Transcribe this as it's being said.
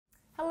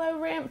Hello,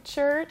 Ramp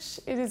Church.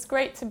 It is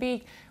great to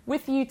be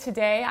with you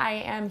today. I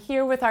am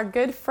here with our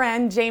good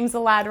friend, James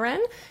Aladrin,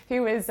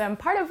 who is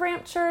part of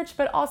Ramp Church,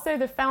 but also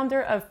the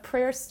founder of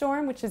Prayer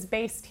Storm, which is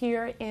based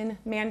here in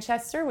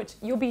Manchester, which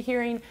you'll be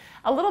hearing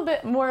a little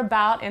bit more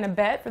about in a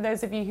bit for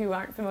those of you who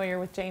aren't familiar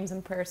with James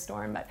and Prayer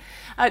Storm. But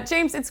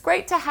James, it's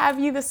great to have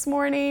you this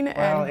morning.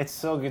 Well, it's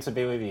so good to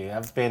be with you.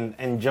 I've been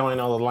enjoying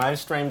all the live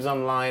streams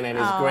online, and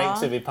it's great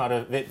to be part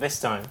of it this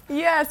time.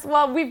 Yes,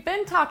 well, we've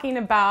been talking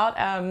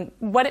about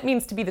what it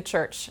means to be the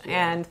church,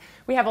 and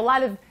we have a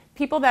lot of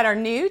people that are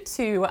new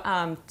to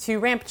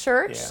Ramp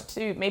Church,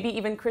 to maybe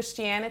even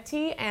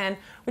Christianity, and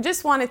we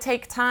just want to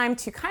take time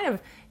to kind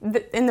of,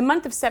 in the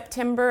month of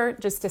September,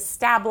 just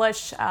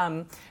establish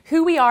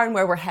who we are and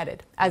where we're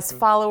headed as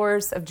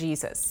followers of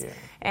Jesus. Yeah.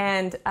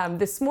 And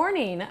this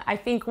morning, I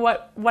think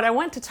what I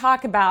want to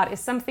talk about is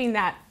something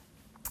that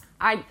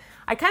I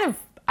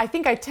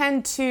think I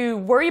tend to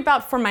worry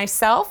about for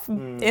myself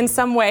in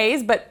some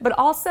ways, but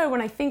also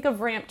when I think of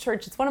Ramp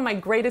Church, it's one of my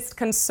greatest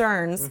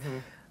concerns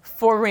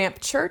for Ramp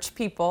Church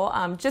people,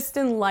 just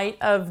in light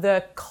of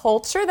the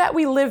culture that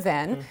we live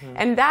in,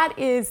 and that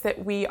is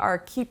that we are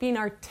keeping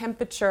our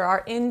temperature,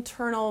 our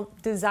internal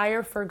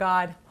desire for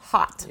God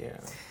hot. Yeah.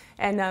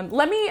 And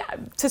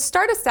to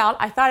start us out,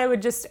 I thought I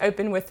would just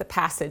open with a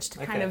passage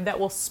to kind of that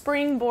we'll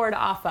springboard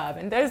off of.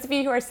 And those of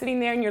you who are sitting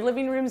there in your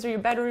living rooms or your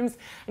bedrooms,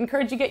 I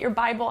encourage you to get your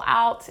Bible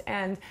out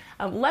and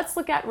let's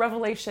look at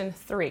Revelation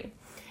 3.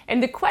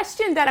 And the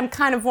question that I'm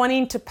kind of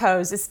wanting to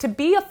pose is, to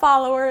be a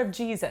follower of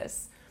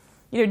Jesus,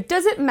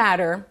 does it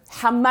matter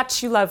how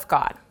much you love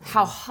God,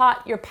 how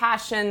hot your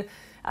passion,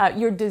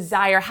 your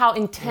desire, how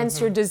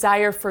intense your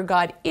desire for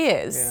God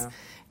is?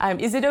 Yeah.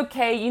 Is it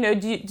okay,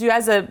 do you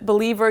as a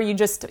believer, you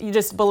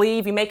just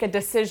believe, you make a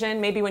decision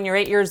maybe when you're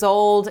 8 years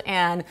old,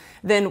 and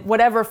then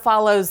whatever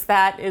follows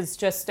that is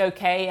just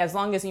okay, as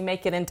long as you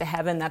make it into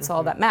heaven, that's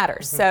all that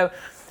matters. So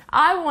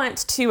I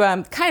want to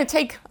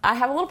I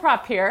have a little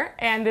prop here,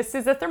 and this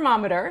is a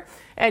thermometer,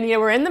 and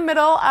we're in the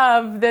middle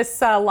of this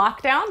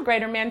lockdown.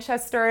 Greater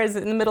Manchester is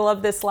in the middle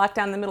of this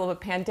lockdown, in the middle of a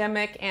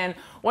pandemic, and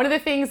one of the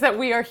things that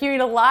we are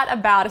hearing a lot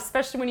about,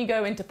 especially when you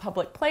go into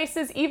public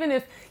places, even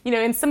if,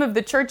 in some of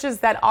the churches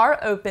that are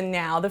open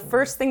now, the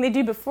first thing they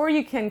do before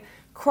you can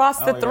cross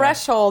the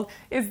threshold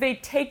is they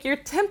take your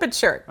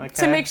temperature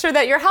to make sure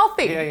that you're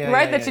healthy,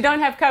 that you don't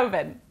have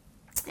COVID.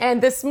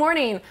 And this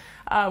morning,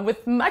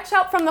 with much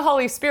help from the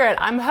Holy Spirit,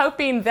 I'm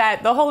hoping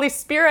that the Holy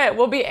Spirit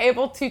will be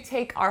able to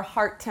take our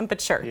heart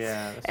temperature,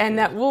 and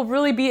that we'll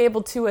really be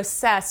able to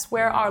assess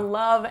where our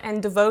love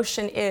and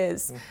devotion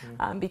is,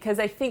 because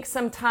I think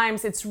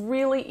sometimes it's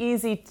really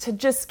easy to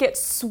just get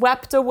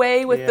swept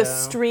away with the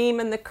stream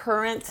and the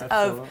current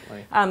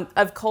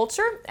of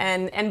culture,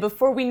 and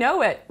before we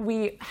know it,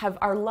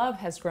 our love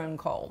has grown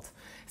cold.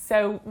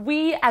 So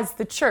we, as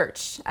the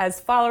church, as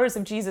followers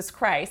of Jesus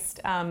Christ,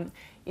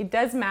 it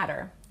does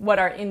matter what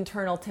our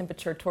internal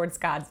temperature towards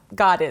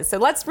God is. So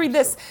let's read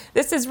this.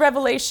 This is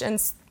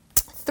Revelations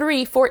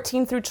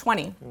 3:14 through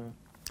 20.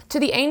 To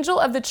the angel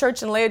of the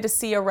church in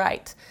Laodicea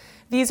write,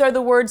 these are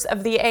the words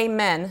of the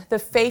Amen, the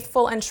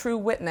faithful and true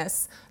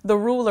witness, the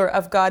ruler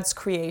of God's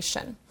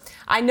creation.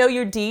 I know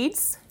your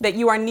deeds, that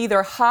you are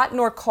neither hot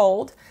nor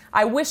cold.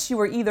 I wish you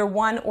were either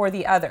one or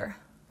the other.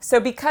 So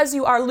because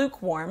you are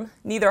lukewarm,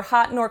 neither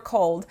hot nor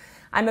cold,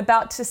 I'm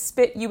about to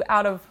spit you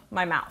out of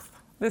my mouth.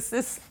 This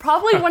is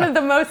probably one of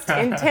the most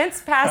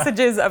intense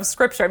passages of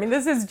Scripture. I mean,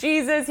 this is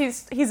Jesus.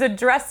 He's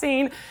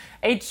addressing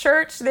a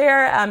church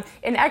there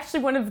in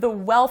actually one of the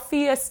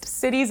wealthiest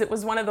cities. It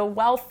was one of the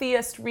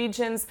wealthiest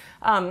regions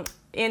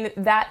in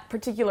that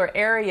particular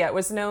area. It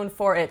was known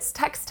for its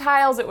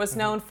textiles. It was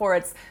known for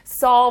its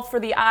salve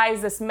for the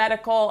eyes, this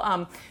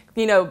medical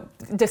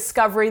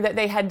discovery that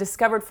they had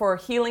discovered for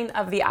healing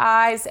of the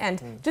eyes,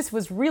 and just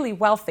was really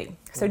wealthy.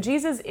 So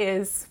Jesus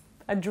is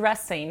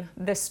addressing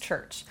this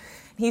church.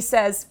 He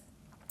says,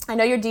 I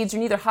know your deeds are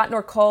neither hot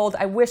nor cold.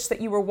 I wish that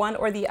you were one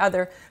or the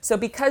other. So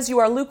because you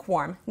are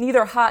lukewarm,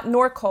 neither hot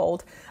nor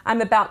cold,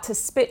 I'm about to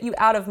spit you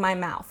out of my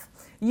mouth.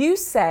 You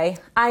say,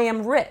 I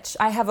am rich.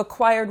 I have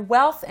acquired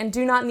wealth and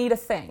do not need a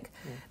thing.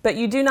 But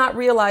you do not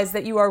realize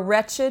that you are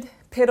wretched,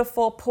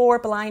 pitiful, poor,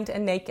 blind,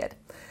 and naked.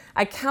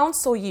 I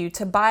counsel you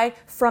to buy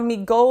from me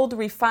gold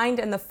refined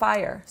in the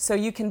fire, so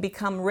you can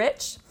become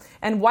rich,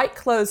 and white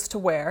clothes to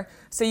wear,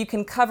 so you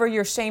can cover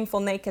your shameful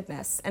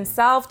nakedness, and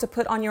salve to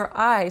put on your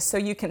eyes, so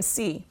you can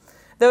see.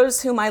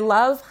 Those whom I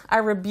love, I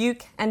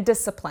rebuke and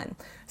discipline.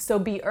 So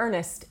be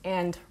earnest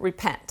and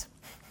repent.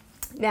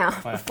 Now,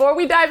 before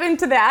we dive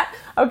into that,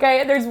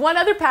 there's one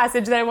other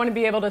passage that I want to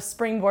be able to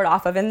springboard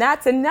off of, and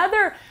that's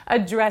another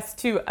address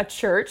to a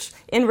church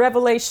in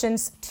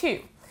Revelations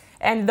 2.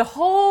 And the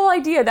whole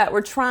idea that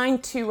we're trying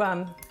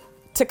to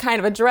kind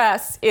of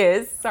address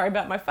is, sorry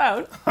about my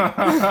phone,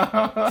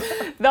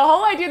 the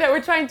whole idea that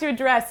we're trying to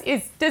address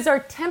is, does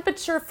our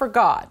temperature for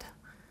God,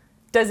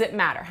 does it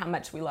matter how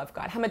much we love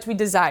God, how much we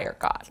desire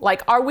God?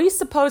 Like, are we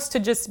supposed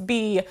to just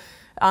be,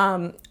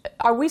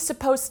 are we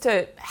supposed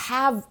to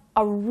have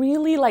a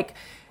really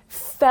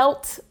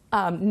felt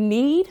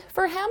need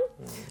for him.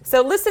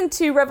 So listen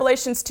to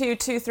Revelations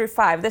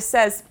 2:2-5. This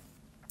says,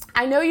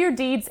 I know your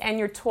deeds and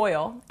your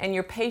toil and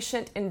your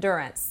patient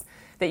endurance,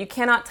 that you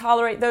cannot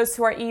tolerate those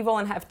who are evil,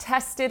 and have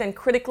tested and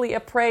critically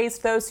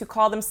appraised those who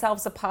call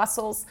themselves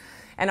apostles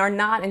and are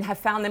not, and have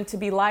found them to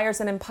be liars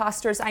and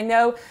impostors. I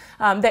know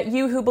that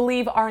you who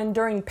believe are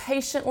enduring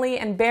patiently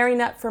and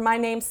bearing up for my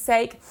name's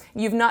sake.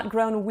 You've not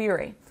grown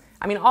weary.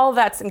 I mean, all of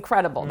that's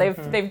incredible.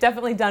 They've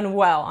definitely done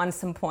well on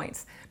some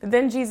points. But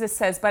then Jesus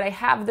says, but I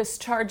have this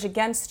charge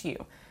against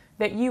you,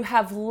 that you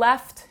have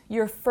left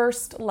your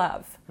first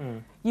love.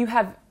 You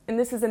have, and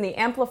this is in the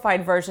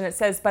Amplified Version, it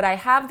says, but I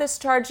have this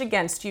charge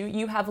against you.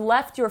 You have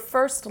left your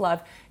first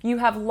love. You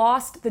have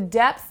lost the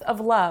depth of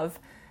love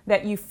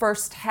that you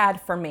first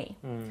had for me.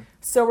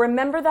 So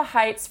remember the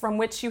heights from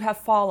which you have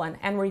fallen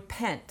and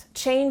repent.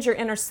 Change your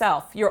inner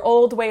self, your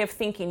old way of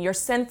thinking, your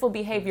sinful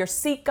behavior.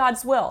 Seek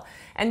God's will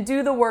and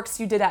do the works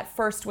you did at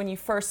first when you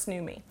first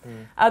knew me.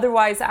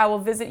 Otherwise, I will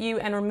visit you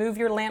and remove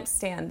your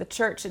lampstand, the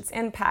church, its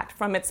impact,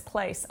 from its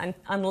place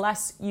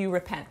unless you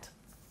repent.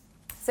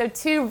 So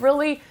 2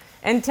 really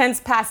intense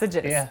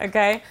passages,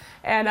 okay?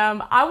 And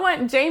I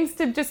want James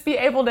to just be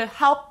able to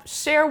help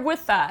share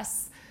with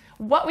us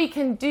what we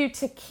can do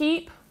to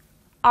keep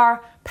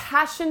our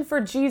passion for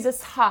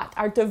Jesus hot,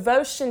 our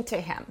devotion to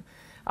him,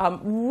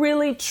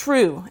 really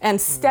true and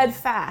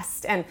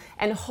steadfast and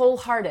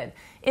wholehearted.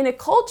 In a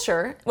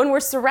culture, when we're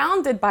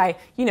surrounded by,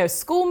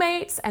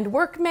 schoolmates and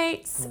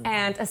workmates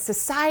and a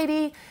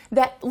society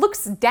that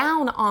looks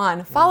down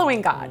on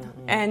following God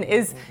and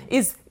is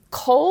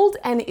cold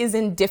and is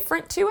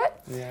indifferent to it.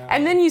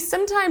 And then you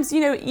sometimes,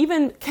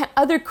 even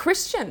other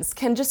Christians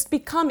can just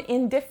become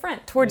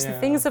indifferent towards the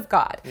things of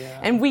God.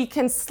 And we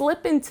can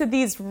slip into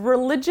these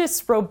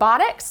religious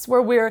robotics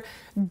where we're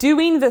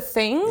doing the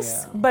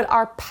things, but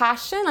our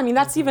passion,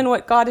 that's even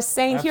what God is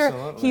saying here.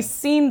 He's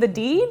seen the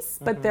deeds,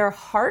 but their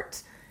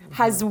heart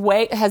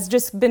has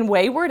just been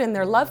wayward in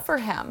their love for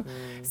him.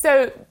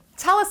 So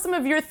tell us some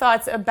of your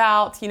thoughts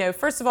about,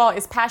 first of all,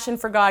 is passion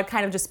for God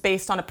kind of just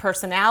based on a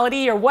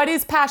personality, or what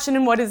is passion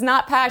and what is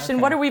not passion?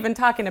 Okay. What are we even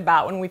talking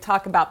about when we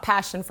talk about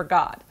passion for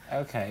God?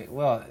 Okay,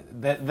 well,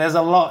 there's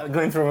a lot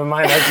going through my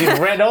mind as you've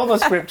read all the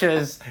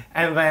scriptures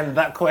and then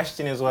that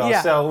question as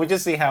well. So we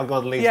just see how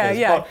God leads us.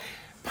 But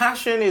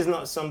passion is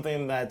not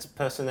something that's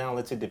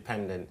personality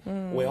dependent.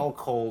 We're all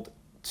called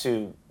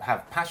to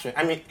have passion.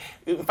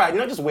 In fact,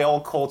 not just we're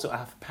all called to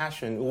have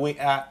passion, we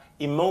are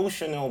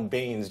emotional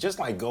beings, just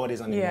like God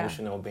is an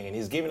emotional being.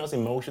 He's given us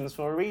emotions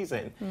for a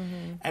reason.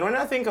 And when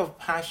I think of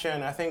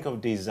passion, I think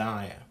of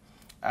desire.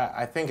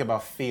 I think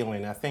about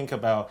feeling. I think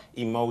about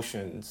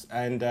emotions.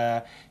 And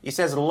it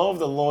says, love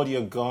the Lord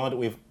your God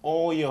with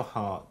all your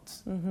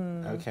heart.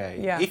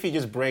 Okay. If you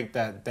just break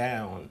that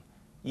down,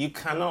 you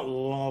cannot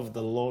love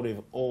the Lord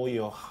with all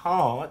your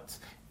heart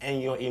and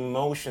your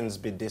emotions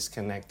be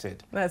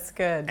disconnected. That's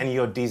good. And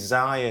your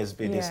desires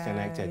be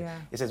disconnected.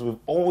 It says with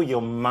all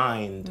your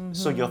mind,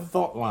 so your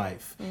thought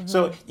life.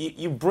 So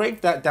you break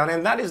that down,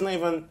 and that is not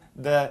even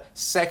the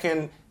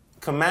second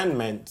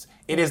commandment.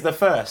 It is the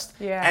first.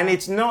 And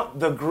it's not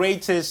the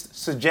greatest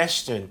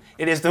suggestion.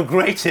 It is the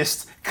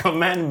greatest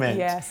commandment.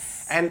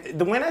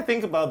 And when I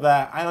think about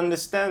that, I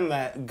understand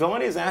that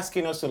God is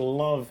asking us to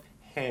love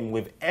him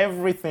with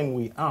everything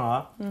we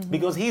are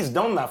because he's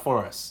done that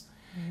for us.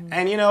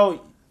 And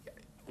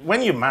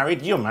when you're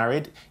married, you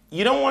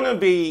don't want to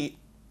be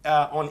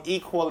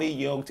unequally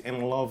yoked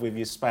in love with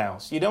your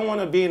spouse. You don't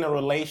want to be in a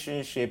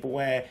relationship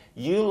where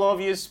you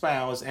love your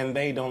spouse and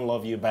they don't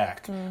love you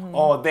back.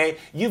 Or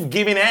you've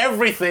given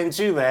everything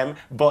to them,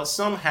 but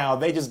somehow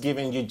they're just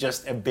giving you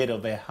just a bit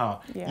of their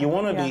heart. You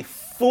want to be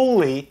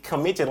fully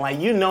committed, like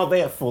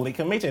they are fully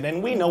committed.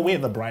 And we know we're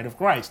the bride of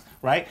Christ,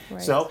 right?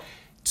 So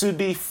to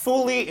be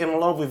fully in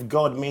love with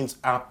God means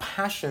our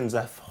passions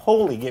are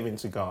wholly given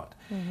to God.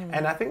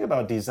 And I think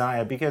about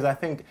desire because I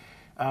think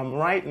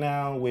right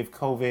now with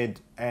COVID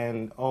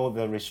and all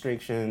the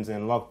restrictions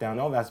and lockdown,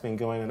 all that's been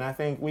going on, I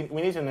think we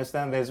need to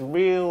understand there's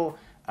real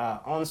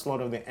onslaught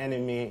of the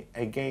enemy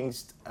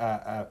against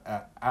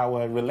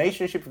our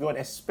relationship with God,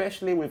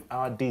 especially with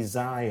our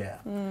desire.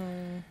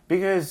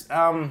 Because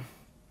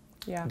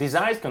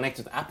desire is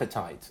connected to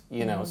appetite,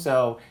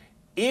 so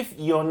if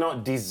you're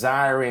not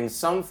desiring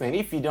something,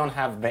 if you don't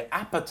have the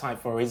appetite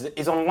for it,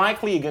 it's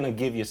unlikely you're going to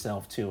give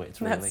yourself to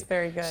it, really. That's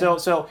very good.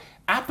 So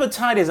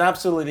appetite is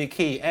absolutely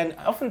key. And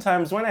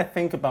oftentimes when I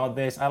think about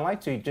this, I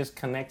like to just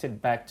connect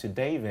it back to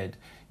David.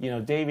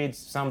 David's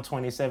Psalm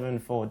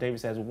 27:4, David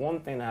says, one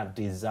thing I've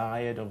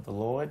desired of the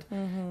Lord.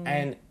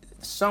 And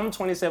Psalm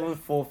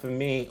 27:4 for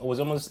me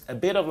was almost a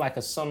bit of like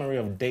a summary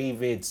of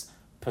David's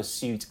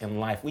pursuit in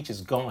life, which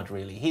is God,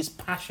 really. His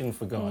passion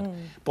for God.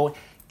 But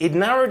it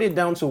narrowed it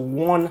down to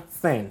one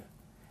thing.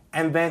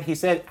 And then he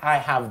said, I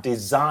have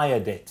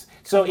desired it.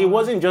 So it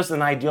wasn't just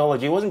an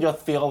ideology. It wasn't just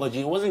theology.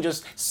 It wasn't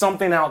just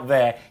something out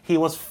there. He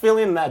was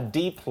feeling that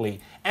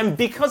deeply. And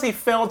because he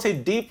felt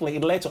it deeply,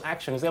 it led to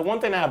action. He said, one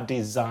thing I have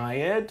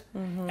desired,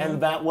 and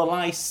that will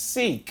I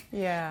seek.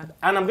 And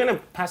I'm going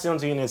to pass it on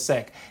to you in a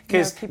sec.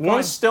 Because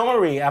one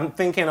story I'm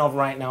thinking of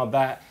right now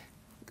that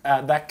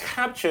that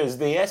captures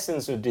the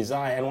essence of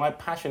desire and why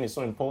passion is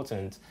so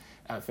important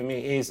for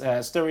me is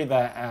a story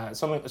that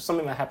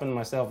something that happened to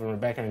myself and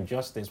Rebecca and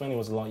Justice when he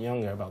was a lot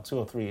younger, about 2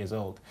 or 3 years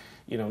old.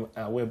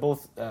 We're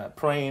both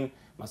praying,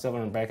 myself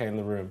and Rebecca in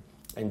the room.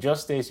 And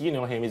Justice, you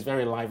know him, he's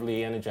very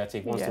lively,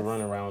 energetic, wants to run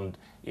around,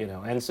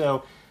 And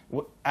so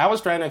I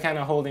was trying to kind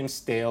of hold him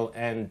still,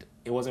 and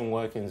it wasn't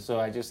working. So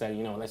I just said,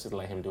 let's just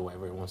let him do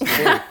whatever he wants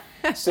to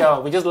do.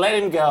 So we just let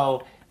him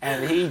go,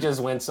 and he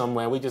just went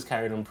somewhere. We just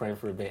carried on praying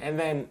for a bit, and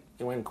then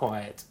it went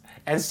quiet.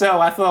 And so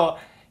I thought,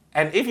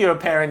 and if you're a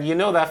parent, you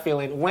know that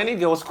feeling when it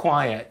goes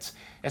quiet,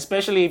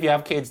 especially if you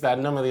have kids that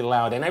are normally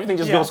loud and everything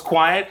just goes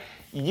quiet,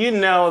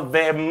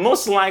 they're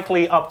most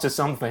likely up to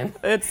something.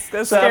 It's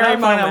a so scary at that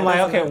point, moment, I'm like,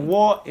 okay,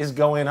 what is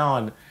going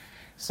on?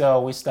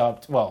 So we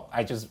stopped. Well,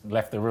 I just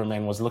left the room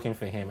and was looking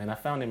for him, and I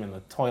found him in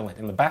the toilet,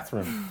 in the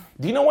bathroom.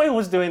 Do you know what he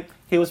was doing?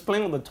 He was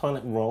playing with the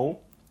toilet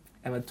roll,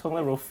 and the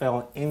toilet roll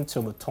fell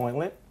into the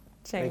toilet.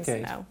 James,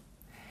 no.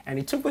 And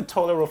he took the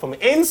toilet roll from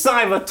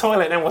inside the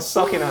toilet and was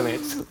sucking on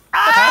it.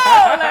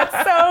 Oh, that's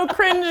so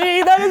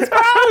cringy. That is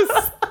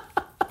gross.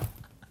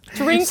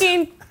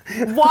 Drinking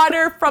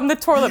water from the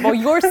toilet bowl.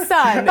 Your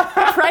son,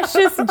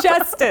 Precious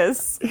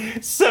Justice.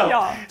 So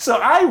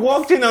I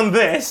walked in on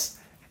this,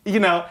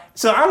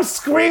 so I'm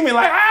screaming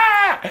like,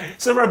 ah!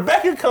 So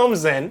Rebecca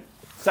comes in.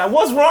 So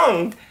what's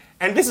wrong?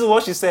 And this is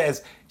what she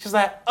says. She's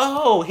like,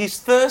 oh, he's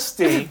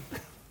thirsty.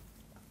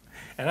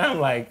 And I'm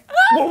like,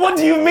 well, what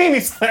do you mean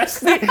he's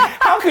thirsty?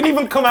 How could you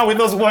even come out with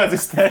those words,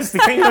 he's thirsty?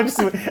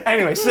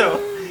 Anyway, so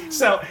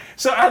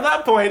at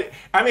that point,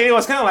 it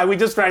was kind of like we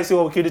just tried to see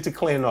what we could do to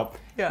clean it up.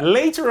 Yeah.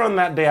 Later on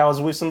that day, I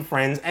was with some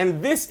friends,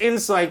 and this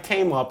insight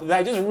came up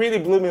that just really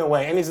blew me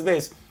away. And it's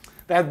this,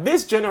 that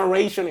this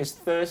generation is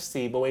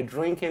thirsty, but we're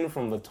drinking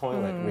from the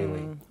toilet,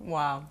 really.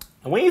 Wow.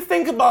 And when you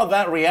think about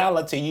that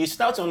reality, you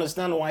start to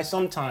understand why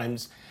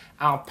sometimes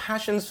our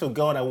passions for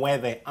God are where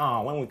they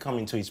are when we come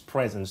into His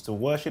presence to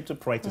worship, to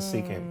pray, to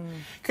seek Him.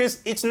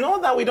 Because it's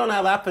not that we don't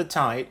have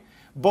appetite,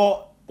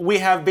 but we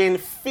have been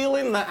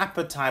filling the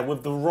appetite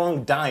with the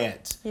wrong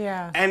diet.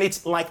 Yeah. And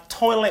it's like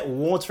toilet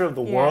water of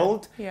the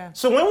world. Yeah.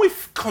 So when we're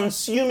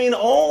consuming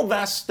all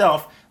that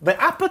stuff,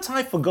 the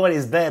appetite for God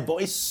is there,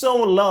 but it's so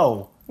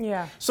low.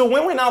 Yeah. So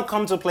when we now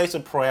come to a place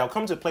of prayer,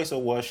 come to a place of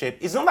worship,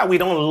 it's not that we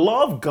don't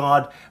love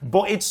God,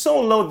 but it's so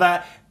low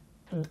that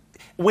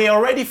we're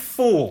already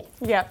full.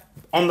 Yeah.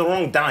 On the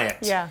wrong diet.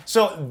 Yeah.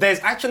 So there's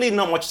actually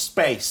not much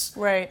space.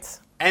 Right.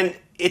 And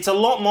it's a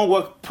lot more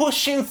work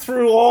pushing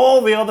through all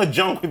the other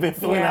junk we've been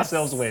filling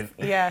ourselves with.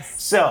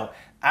 Yes. So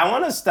I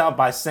want to start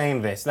by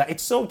saying this, that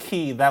it's so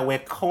key that we're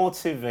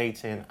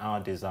cultivating our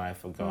desire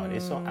for God.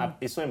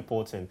 It's so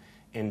important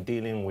in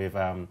dealing with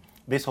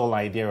this whole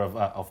idea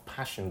of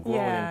passion, growing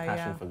in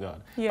passion for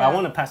God. Yeah. But I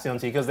want to pass it on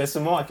to you because there's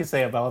some more I can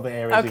say about other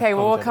areas. Okay,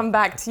 well, we'll come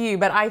back to you.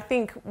 But I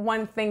think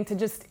one thing to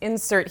just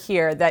insert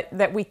here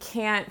that we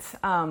can't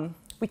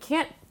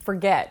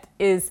forget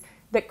is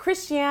that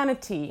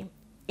Christianity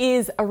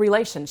is a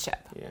relationship.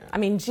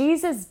 Yeah.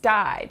 Jesus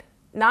died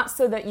not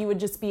so that you would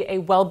just be a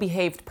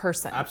well-behaved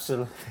person.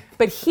 Absolutely.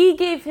 But He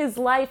gave His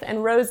life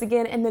and rose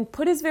again and then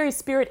put His very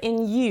Spirit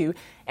in you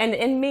and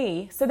in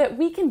me so that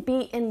we can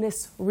be in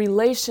this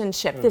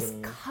relationship, this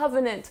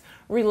covenant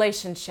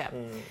relationship.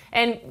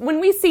 And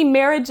when we see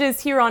marriages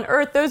here on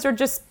earth, those are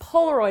just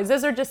Polaroids.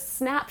 Those are just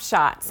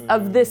snapshots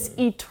of this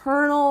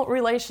eternal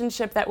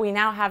relationship that we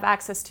now have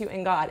access to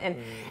in God.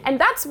 And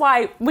that's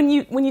why when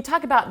you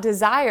talk about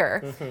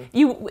desire,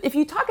 if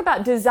you talk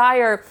about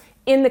desire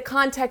in the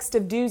context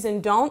of do's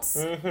and don'ts,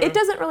 it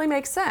doesn't really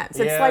make sense.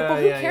 It's like,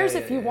 well, who cares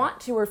if you want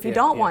to or if you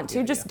don't want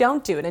to? Just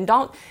don't do it and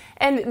don't.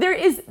 And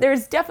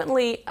there's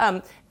definitely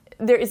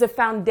there is a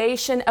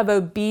foundation of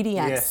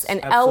obedience, an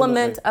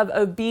element of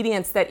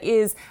obedience that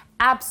is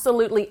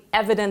absolutely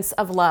evidence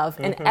of love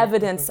and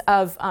evidence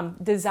of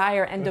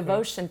desire and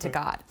devotion to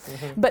God.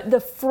 But the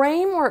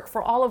framework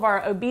for all of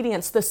our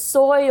obedience, the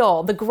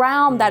soil, the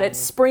ground that it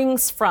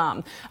springs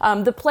from,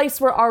 the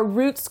place where our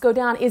roots go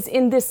down is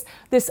in this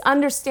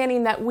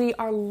understanding that we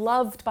are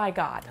loved by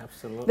God,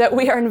 that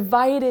we are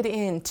invited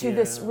into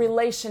this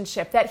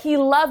relationship, that He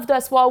loved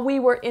us while we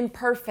were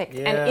imperfect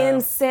and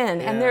in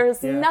sin, and there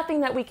is nothing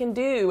that we can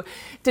do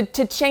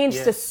to change,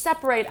 to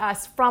separate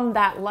us from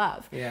that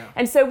love.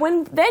 And so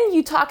then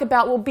you talk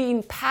about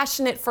being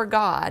passionate for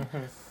God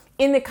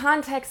in the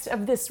context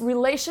of this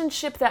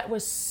relationship that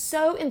was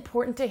so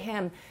important to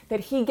Him that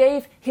He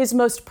gave His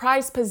most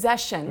prized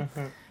possession.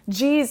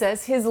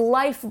 Jesus, His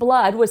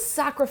lifeblood, was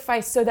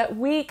sacrificed so that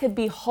we could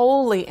be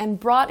holy and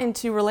brought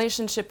into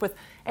relationship with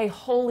a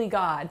holy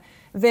God.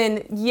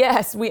 Then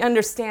yes, we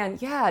understand,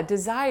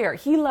 desire.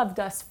 He loved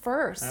us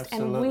first,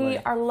 and we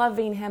are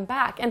loving Him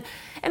back. And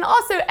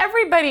also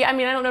everybody, I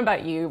don't know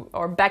about you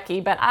or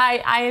Becky, but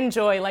I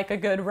enjoy like a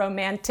good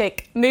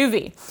romantic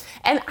movie.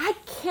 And I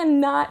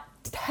cannot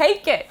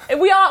take it.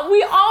 We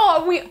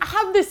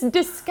have this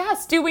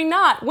disgust, do we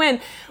not?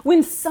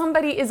 When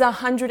somebody is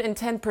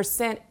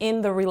 110%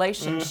 in the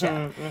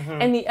relationship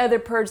and the other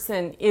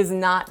person is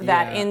not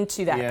that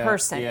into that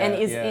person and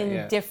is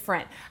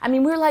indifferent. I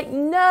mean, we're like,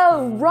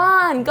 no,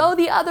 run, go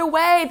the other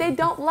way. They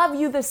don't love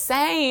you the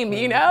same,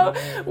 you know?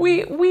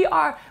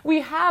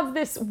 We have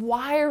this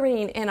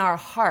wiring in our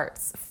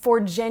hearts for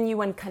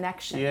genuine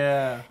connection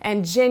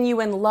and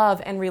genuine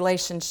love and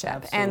relationship.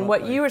 Absolutely. And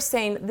what you were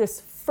saying, this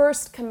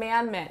first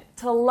commandment,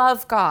 to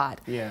love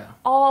God.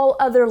 All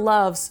other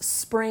loves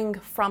spring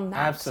from that.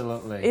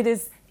 Absolutely.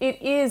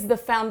 It is the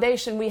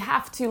foundation. We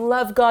have to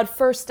love God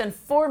first and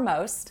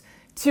foremost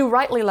to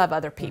rightly love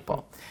other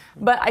people.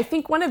 But I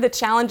think one of the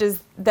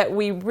challenges that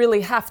we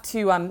really have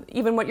to,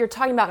 even what you're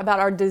talking about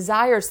our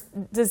desires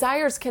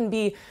can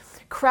be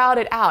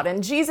crowded out,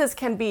 and Jesus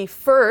can be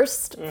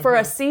first for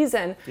a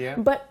season,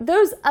 but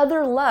those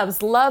other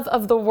loves, love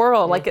of the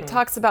world, like it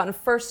talks about in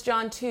 1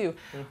 John 2,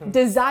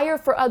 desire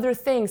for other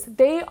things,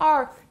 they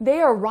are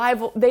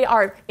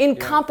in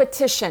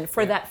competition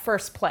for that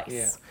first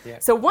place.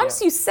 So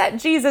once you set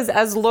Jesus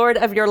as Lord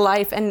of your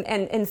life and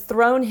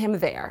enthrone him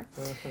there,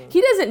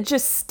 he doesn't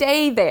just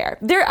stay there.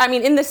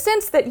 In the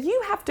sense that you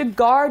have to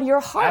guard your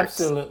heart.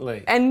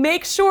 Absolutely. And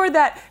make sure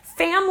that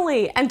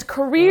family and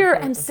career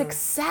and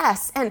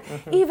success and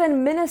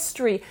even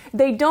ministry,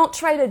 they don't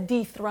try to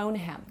dethrone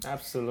him.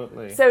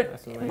 Absolutely. So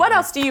what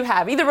else do you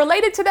have, either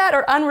related to that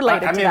or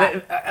unrelated to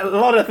that? A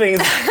lot of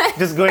things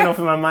just going off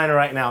in my mind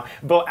right now.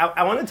 But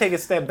I want to take a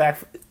step back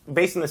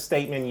based on the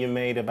statement you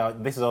made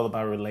about this is all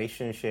about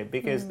relationship,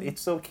 because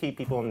it's so key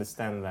people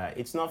understand that.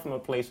 It's not from a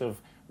place of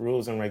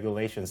rules and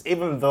regulations,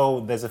 even though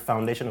there's a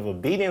foundation of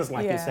obedience,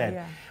 like you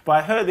said. But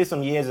I heard this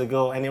some years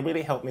ago, and it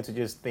really helped me to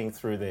just think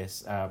through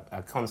this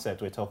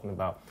concept we're talking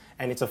about.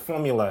 And it's a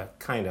formula,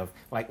 kind of,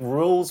 like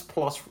rules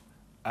plus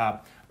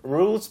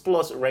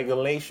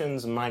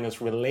regulations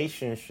minus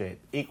relationship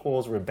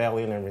equals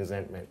rebellion and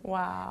resentment.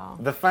 Wow.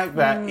 The fact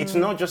that it's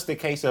not just a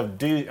case of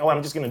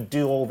I'm just going to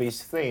do all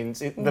these things.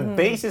 The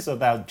basis of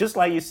that, just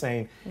like you're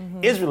saying,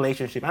 is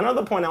relationship.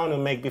 Another point I want to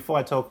make before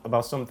I talk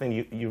about something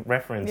you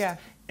referenced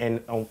and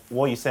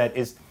what you said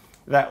is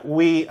that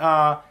we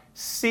are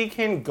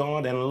seeking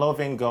God and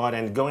loving God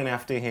and going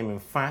after him and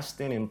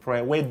fasting and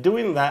prayer. We're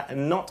doing that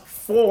not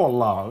for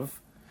love,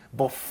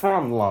 but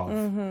from love.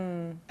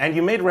 And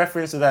you made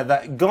reference to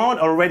that God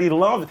already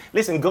loves.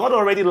 Listen, God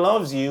already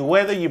loves you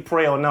whether you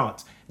pray or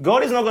not.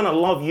 God is not going to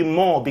love you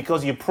more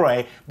because you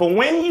pray. But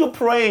when you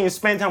pray and you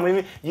spend time with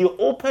him, you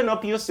open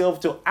up yourself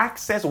to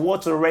access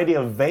what's already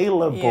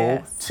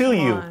available to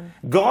you.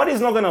 God is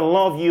not going to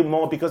love you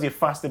more because you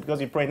fasted, because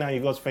you pray, now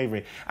you're God's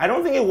favorite. I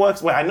don't think it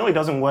works well. I know it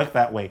doesn't work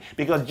that way.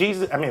 Because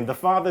the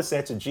Father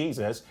said to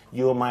Jesus,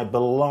 you are my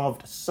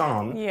beloved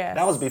Son.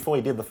 That was before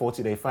he did the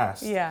 40-day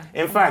fast.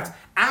 In fact,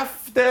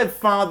 after the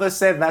Father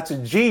said that to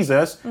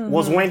Jesus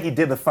was when he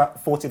did the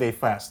 40-day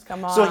fast.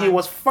 So he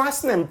was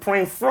fasting and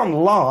praying from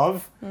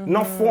love,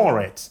 not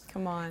for it.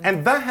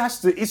 And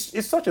that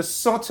it's such a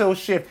subtle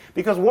shift,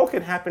 because what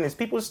could happen is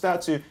people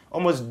start to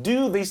almost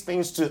do these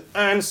things to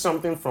earn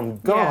something from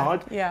God,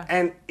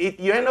 and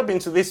you end up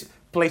into this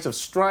place of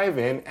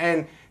striving,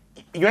 and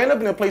you end up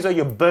in a place where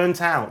you're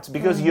burnt out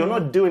because you're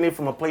not doing it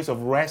from a place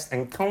of rest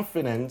and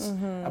confidence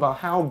about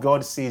how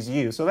God sees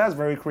you. So that's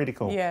very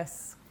critical.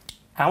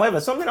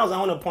 However, something else I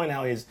want to point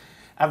out is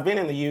I've been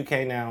in the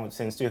UK now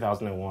since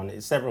 2001,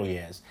 it's several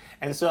years,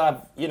 and so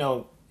I've,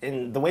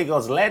 in the way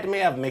God's led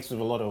me, I've mixed with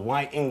a lot of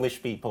white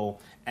English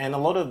people, and a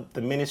lot of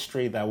the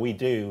ministry that we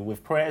do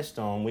with Prayer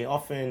Storm, we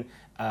often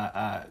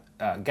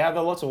gather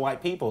lots of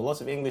white people,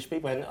 lots of English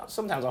people, and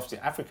sometimes obviously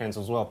Africans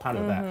as well, part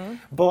of that.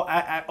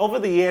 But over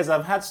the years,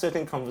 I've had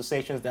certain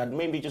conversations that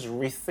made me just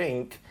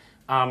rethink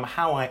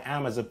how I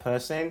am as a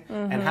person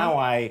and how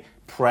I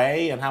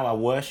pray and how I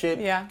worship.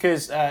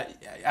 Because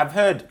I've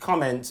heard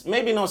comments,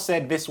 maybe not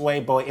said this way,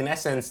 but in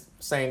essence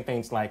saying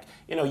things like,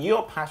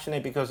 you're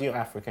passionate because you're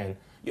African.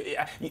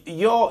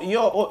 You're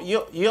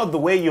the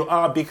way you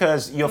are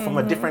because you're from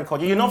a different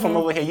culture. You're not from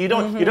over here. You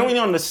don't really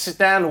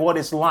understand what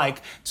it's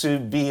like to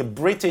be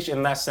British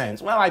in that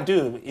sense. Well, I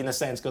do in a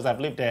sense because I've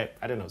lived there,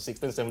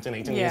 16, 17,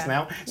 18 years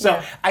now.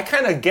 So I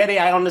kind of get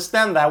it. I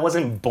understand that I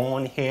wasn't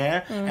born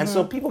here. And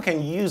so people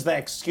can use that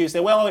excuse.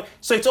 Say, well,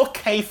 so it's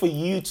okay for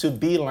you to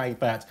be like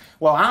that.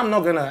 Well, I'm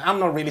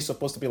not really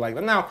supposed to be like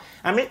that. Now,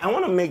 I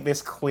want to make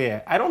this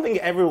clear. I don't think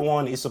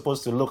everyone is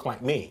supposed to look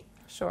like me.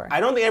 I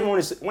don't think everyone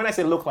is, when I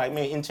say look like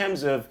me, in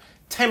terms of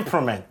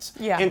temperament,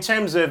 in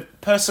terms of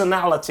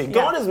personality.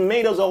 God has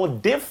made us all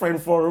different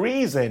for a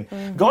reason.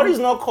 God has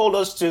not called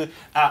us to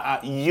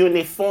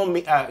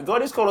uniformity.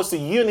 God has called us to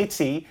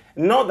unity,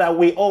 not that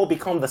we all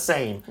become the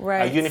same.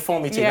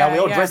 Uniformity, that we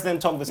all dress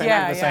and talk the same,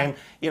 act the same.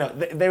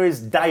 There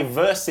is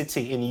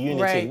diversity in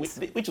unity,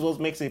 which is what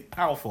makes it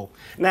powerful.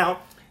 Now,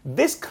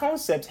 this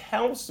concept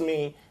helps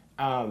me.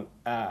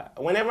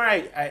 Whenever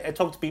I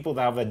talk to people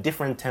that have a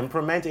different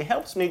temperament, it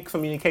helps me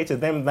communicate to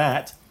them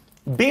that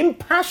being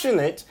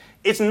passionate,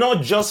 it's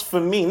not just for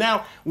me.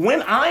 Now,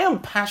 when I am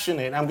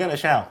passionate, I'm going to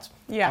shout.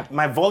 Yeah.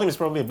 My volume is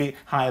probably a bit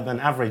higher than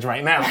average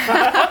right now.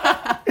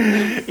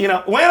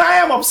 When I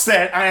am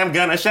upset, I am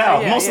gonna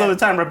shout. Most of the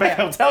time,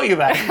 Rebecca will tell you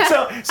that.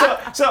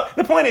 So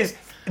the point is,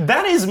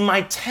 that is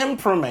my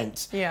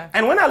temperament. Yeah.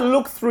 And when I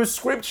look through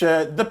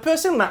scripture, the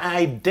person that I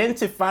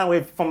identify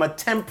with from a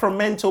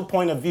temperamental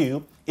point of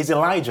view is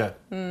Elijah.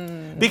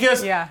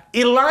 Because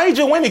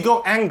Elijah, when he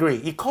got angry,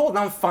 he called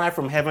down fire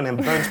from heaven and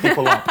burnt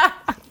people up.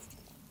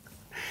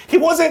 He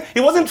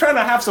wasn't trying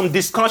to have some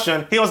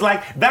discussion. He was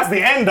like, that's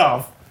the end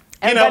of.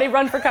 Everybody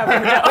run for cover.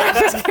 No,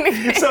 just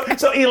kidding.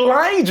 So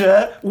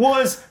Elijah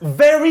was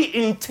very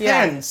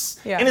intense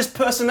in his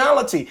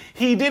personality.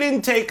 He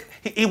didn't take.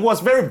 He was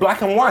very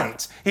black and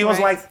white. He was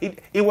like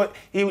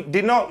he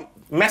did not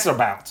mess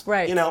about.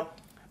 Right.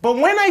 But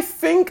when I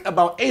think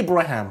about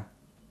Abraham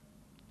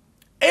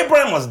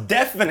was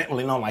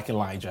definitely not like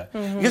Elijah.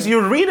 Because you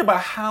read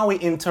about how he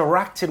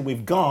interacted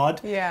with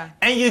God,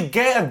 and you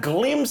get a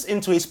glimpse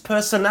into his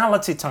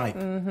personality type.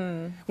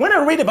 When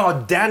I read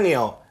about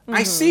Daniel,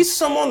 I see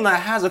someone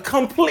that has a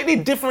completely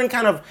different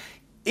kind of...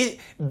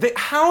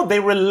 how they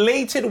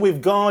related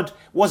with God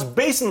was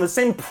based on the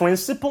same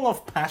principle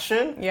of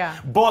passion,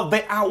 but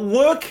the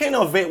outworking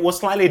of it was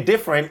slightly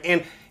different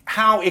in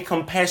how it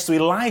compares to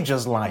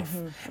Elijah's life.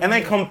 And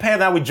then compare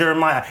that with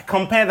Jeremiah,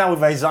 compare that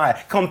with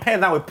Isaiah, compare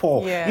that with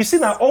Paul. You see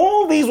that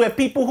all these were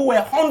people who were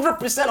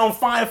 100% on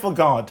fire for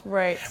God.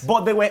 Right.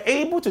 But they were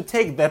able to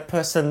take their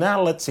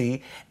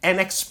personality and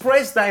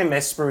express that in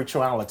their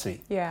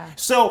spirituality.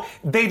 So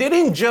they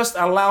didn't just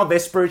allow their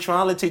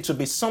spirituality to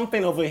be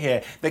something over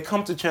here. They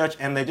come to church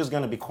and they're just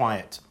going to be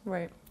quiet.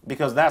 Right.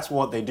 Because that's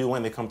what they do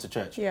when they come to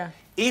church.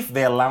 If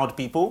they're loud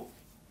people,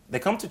 they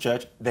come to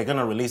church, they're going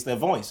to release their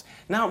voice.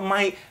 Now,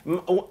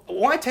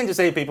 what I tend to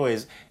say to people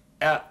is,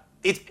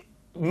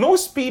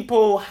 most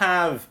people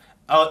have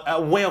a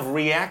way of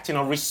reacting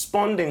or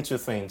responding to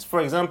things.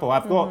 For example,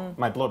 I've got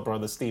my blood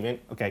brother, Stephen.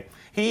 Okay,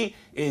 he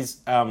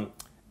is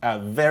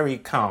very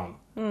calm.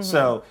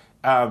 So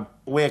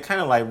we're kind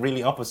of like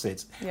really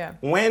opposites.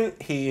 When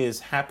he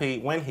is happy,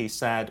 when he's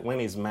sad, when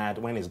he's mad,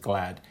 when he's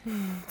glad,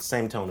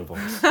 same tone of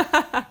voice.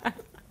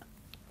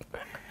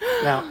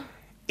 Now,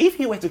 if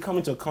he were to come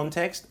into a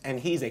context and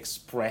he's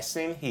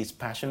expressing his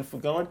passion for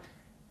God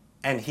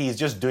and he's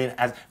just doing it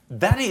as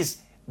that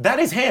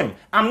is him.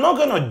 I'm not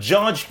going to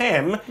judge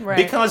him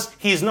because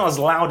he's not as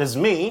loud as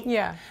me.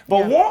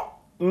 But what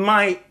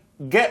might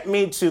get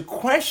me to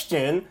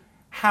question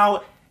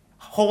how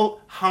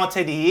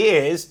wholehearted he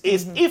is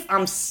if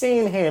I'm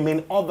seeing him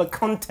in other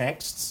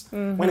contexts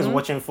when he's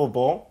watching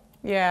football.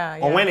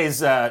 Or when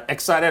he's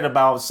excited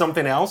about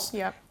something else.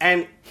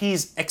 And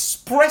he's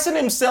expressing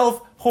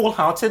himself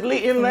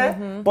wholeheartedly in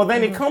there, but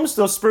then it comes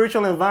to a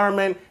spiritual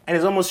environment and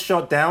is almost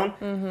shut down,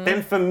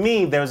 then for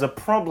me, there's a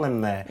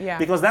problem there.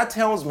 Because that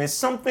tells me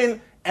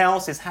something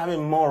else is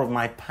having more of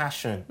my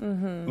passion,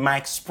 my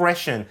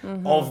expression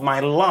of my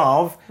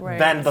love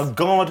than the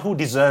God who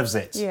deserves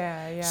it.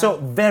 So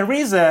there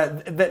is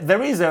a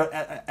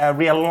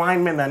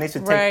realignment that needs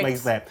to take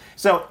place there.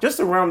 So just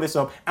to round this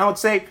up, I would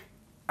say,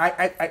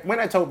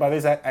 when I talk about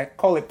this, I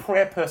call it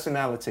prayer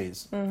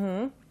personalities.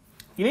 You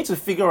need to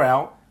figure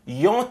out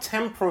your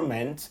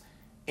temperament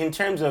in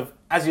terms of,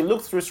 as you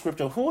look through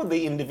scripture, who are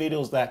the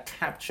individuals that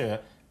capture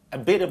a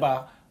bit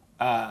about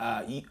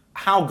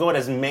how God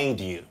has made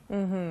you.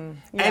 And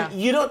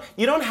you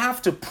don't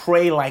have to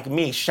pray like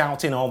me,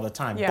 shouting all the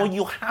time, but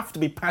you have to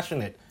be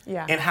passionate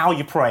in how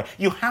you pray.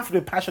 You have to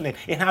be passionate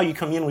in how you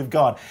commune with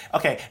God.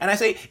 Okay, and I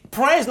say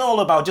prayer is not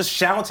all about just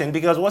shouting,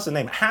 because what's her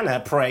name?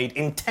 Hannah prayed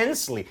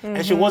intensely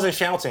and she wasn't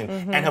shouting,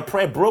 and her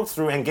prayer broke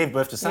through and gave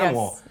birth to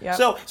Samuel.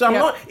 So I'm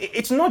not.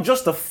 It's not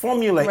just a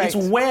formula. It's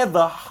where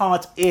the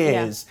heart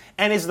is,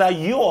 and it's that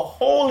you are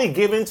wholly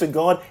given to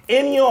God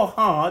in your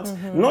heart,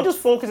 not just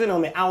focusing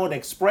on the outward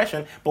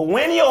expression, but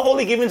when you're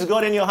wholly given to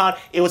God in your heart,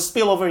 it will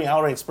spill over in your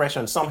outward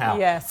expression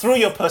somehow through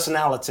your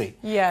personality.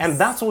 And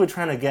that's what we're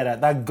trying to get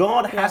at. That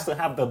God has to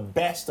have the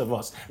best of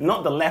us,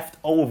 not the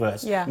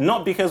leftovers.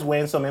 Not because we're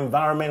in some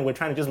environment, we're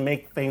trying to just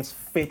make things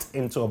fit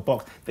into a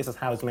box. This is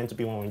how it's meant to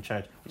be when we're in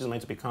church. We're just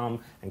meant to be calm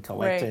and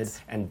collected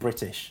and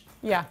British.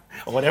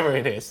 Or whatever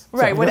it is.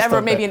 Right,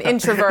 whatever, maybe an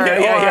introvert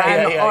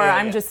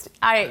I'm just,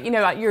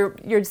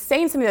 you're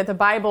saying something that the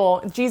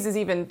Bible, Jesus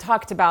even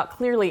talked about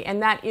clearly,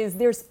 and that is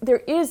there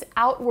is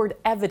outward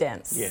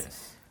evidence.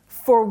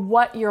 For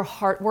what your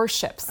heart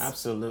worships.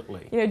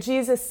 Absolutely.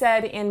 Jesus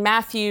said in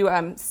Matthew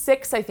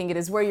 6, I think it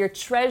is, where your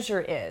treasure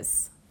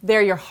is,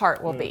 there your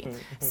heart will be.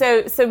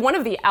 So one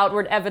of the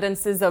outward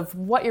evidences of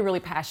what you're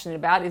really passionate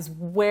about is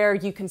where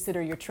you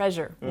consider your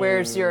treasure.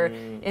 Where's your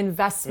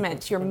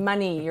investment, your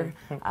money, your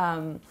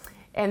and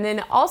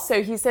then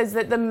also he says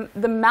that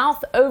the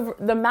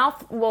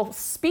mouth will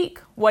speak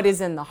what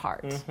is in the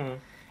heart.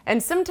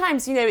 And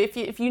sometimes,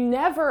 if you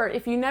never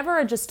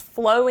are just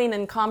flowing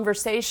in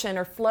conversation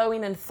or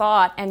flowing in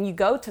thought, and you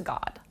go to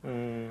God,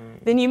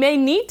 then you may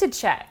need to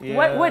check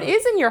what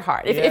is in your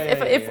heart.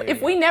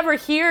 If we never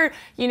hear,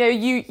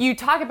 you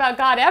talk about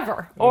God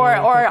ever,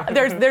 or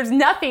there's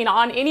nothing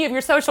on any of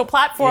your social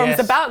platforms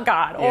about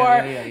God,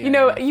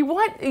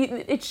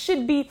 it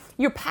should be,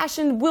 your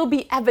passion will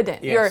be evident.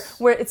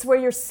 It's where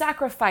your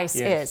sacrifice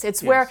is.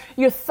 It's where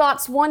your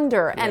thoughts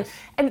wander. And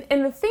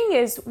the thing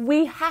is,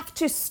 we have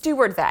to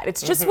steward that.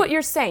 It's just what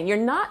you're saying. You're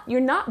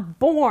not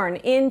born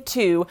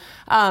into.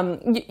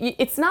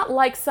 It's not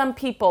like some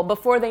people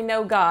before they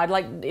know God,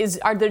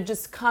 are they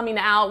just coming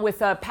out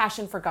with a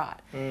passion for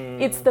God?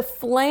 It's the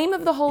flame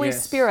of the Holy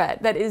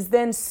Spirit that is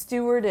then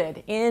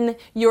stewarded in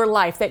your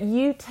life, that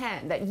you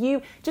tend, that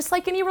you, just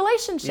like any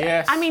relationship.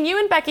 Yes. I mean, you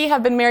and Becky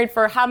have been married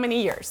for how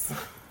many years?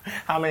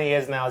 How many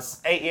years now?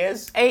 8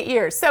 years? 8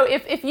 years. So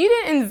if you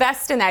didn't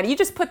invest in that, you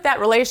just put that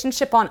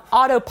relationship on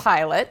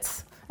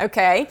autopilot,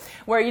 okay,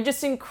 where you're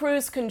just in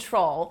cruise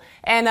control.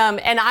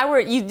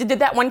 You did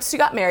that once you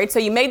got married. So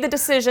you made the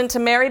decision to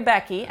marry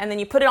Becky, and then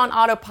you put it on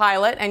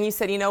autopilot, and you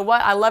said, you know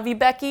what, I love you,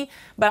 Becky,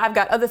 but I've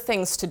got other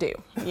things to do.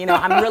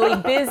 I'm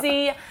really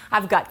busy.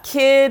 I've got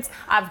kids.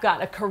 I've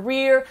got a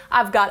career.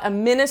 I've got a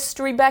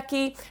ministry,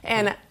 Becky,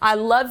 and I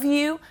love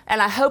you,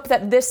 and I hope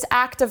that this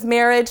act of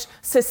marriage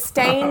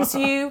sustains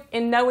you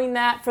in knowing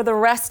that for the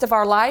rest of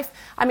our life.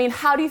 I mean,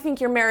 how do you think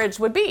your marriage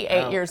would be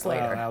 8 years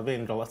later? I'll be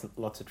in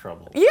lots of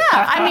trouble. Yeah,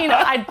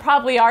 I'd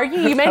probably argue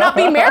you may not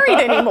be married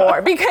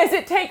anymore, because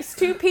it takes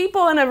two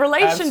people in a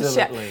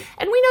relationship. Absolutely.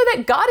 And we know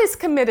that God is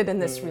committed in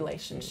this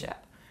relationship.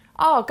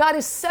 Oh, God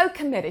is so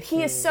committed.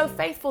 He is so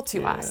faithful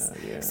to us.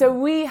 Yeah. So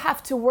we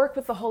have to work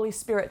with the Holy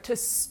Spirit to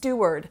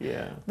steward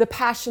the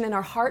passion in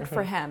our heart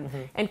for Him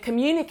and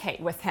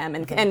communicate with Him.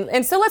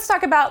 And so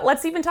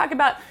let's even talk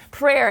about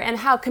prayer and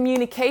how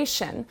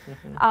communication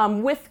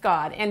with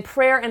God and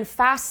prayer and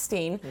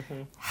fasting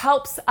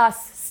helps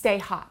us stay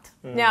hot.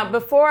 Now,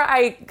 before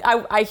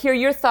I hear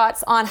your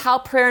thoughts on how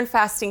prayer and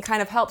fasting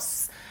kind of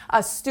helps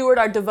us steward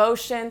our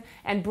devotion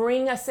and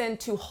bring us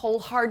into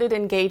wholehearted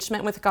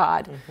engagement with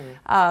God,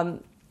 I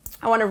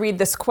want to read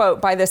this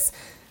quote by this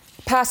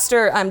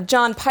pastor,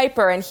 John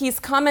Piper, and he's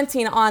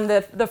commenting on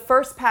the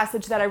first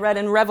passage that I read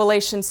in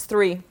Revelations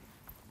 3.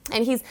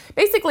 And he's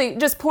basically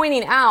just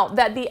pointing out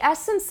that the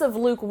essence of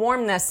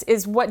lukewarmness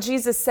is what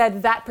Jesus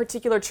said that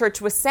particular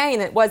church was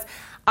saying. It was,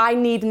 I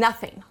need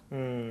nothing.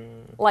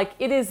 Like,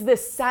 it is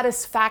this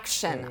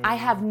satisfaction. I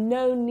have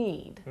no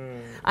need.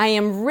 I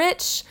am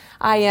rich.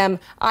 I am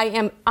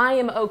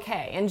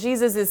okay. And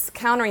Jesus is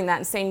countering that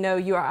and saying, no,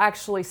 you are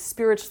actually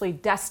spiritually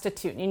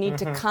destitute. You need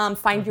to come,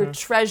 find your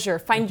treasure,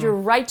 find your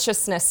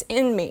righteousness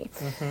in me.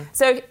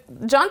 So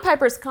John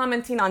Piper's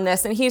commenting on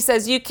this, and he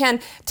says, you can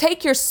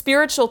take your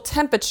spiritual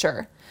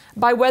temperature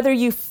by whether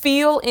you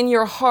feel in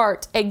your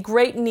heart a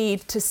great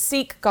need to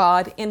seek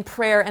God in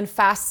prayer and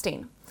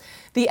fasting.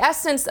 The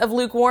essence of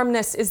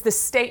lukewarmness is the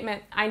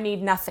statement, I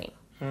need nothing.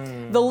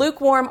 The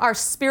lukewarm are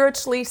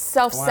spiritually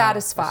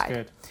self-satisfied. Wow,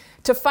 that's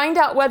good. To find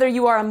out whether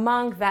you are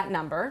among that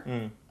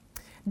number,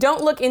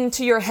 don't look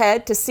into your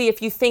head to see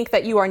if you think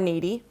that you are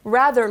needy.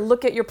 Rather,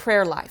 look at your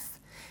prayer life.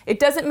 It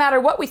doesn't matter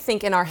what we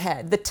think in our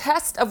head. The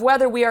test of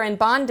whether we are in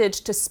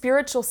bondage to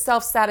spiritual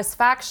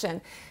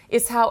self-satisfaction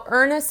is how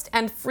earnest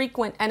and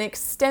frequent and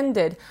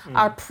extended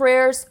our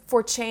prayers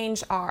for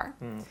change are.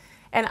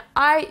 And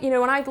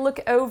when I look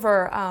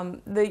over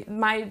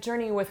my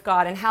journey with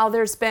God and how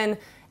there's been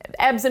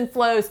ebbs and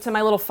flows to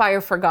my little fire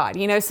for God.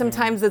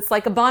 Sometimes it's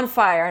like a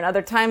bonfire, and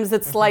other times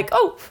it's like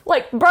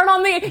burn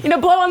on the,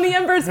 blow on the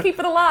embers, keep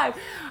it alive.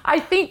 I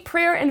think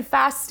prayer and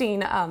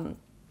fasting,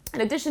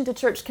 in addition to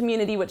church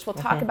community, which we'll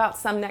talk about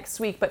some next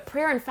week, but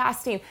prayer and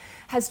fasting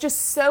has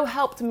just so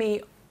helped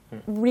me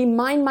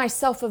remind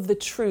myself of the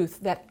truth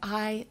that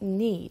I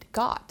need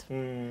God.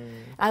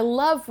 I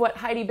love what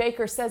Heidi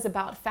Baker says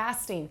about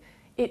fasting.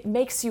 It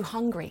makes you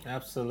hungry.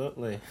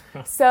 Absolutely.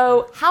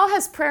 So how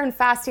has prayer and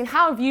fasting,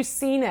 how have you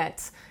seen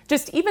it?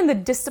 Just even the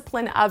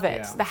discipline of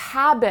it, the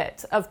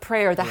habit of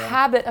prayer, the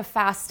habit of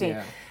fasting,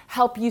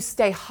 help you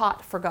stay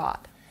hot for God?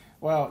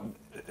 Well,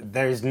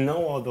 there is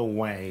no other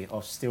way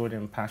of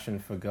stewarding passion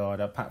for God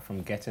apart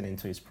from getting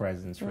into His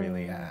presence,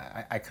 really.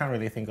 I can't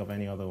really think of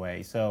any other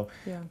way. So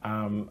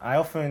I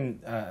often,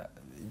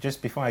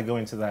 just before I go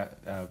into that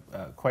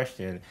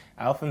question,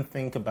 I often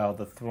think about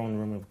the throne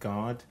room of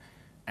God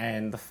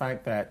and the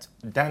fact that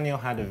Daniel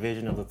had a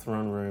vision of the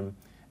throne room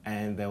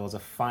and there was a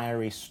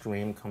fiery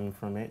stream coming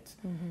from it.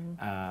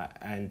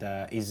 And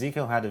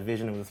Ezekiel had a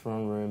vision of the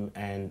throne room,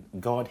 and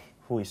God,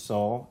 who he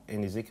saw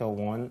in Ezekiel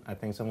 1, I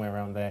think somewhere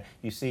around there,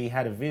 you see he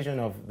had a vision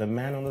of the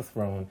man on the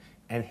throne,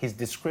 and his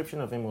description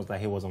of him was that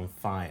he was on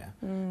fire.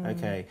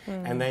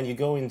 And then you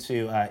go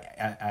into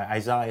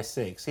Isaiah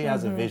 6. He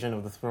has a vision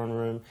of the throne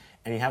room,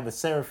 and you have the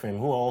seraphim,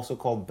 who are also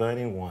called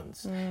burning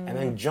ones. And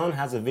then John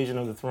has a vision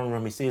of the throne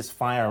room. He sees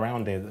fire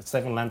around it, the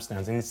 7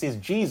 lampstands, and he sees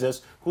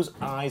Jesus, whose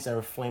eyes are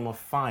a flame of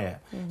fire.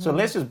 So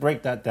let's just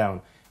break that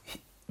down.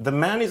 the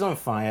man is on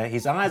fire,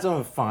 his eyes are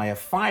on fire,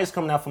 fire is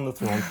coming out from the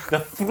throne. The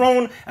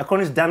throne,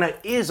 according to Daniel,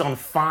 is on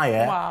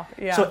fire. Wow.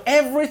 Yeah. So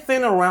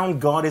everything around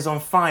God is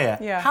on fire.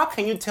 Yeah. How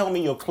can you tell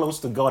me you're close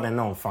to God and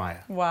not on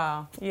fire?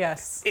 Wow.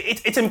 Yes.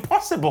 It's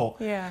impossible.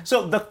 Yeah.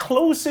 So the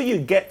closer you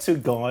get to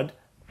God,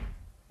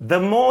 the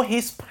more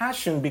his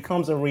passion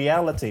becomes a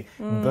reality,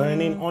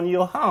 burning on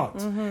your heart.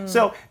 Mm-hmm.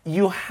 So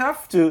you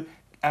have to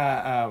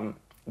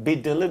be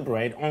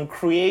deliberate on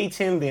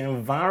creating the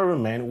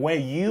environment where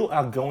you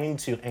are going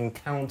to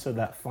encounter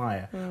that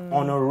fire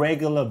on a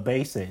regular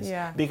basis.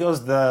 Yeah.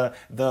 Because the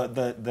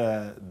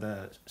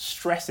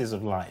stresses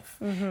of life,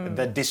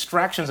 the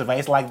distractions of life,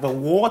 it's like the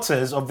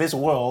waters of this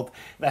world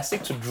that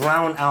seek to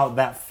drown out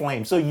that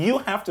flame. So you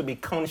have to be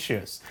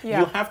conscious. Yeah.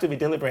 You have to be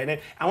deliberate.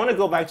 And I want to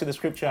go back to the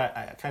scripture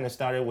I kind of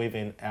started with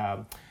in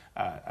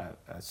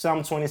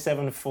Psalm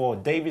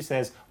 27:4. David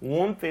says,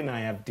 one thing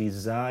I have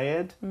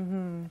desired,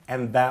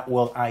 and that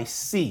will I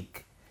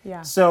seek.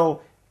 Yeah.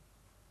 So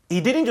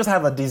he didn't just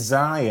have a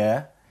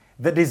desire.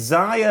 The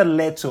desire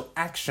led to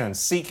action,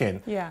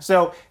 seeking. Yeah.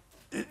 So,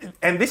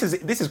 and this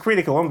is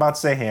critical, what I'm about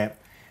to say here.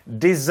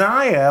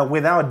 Desire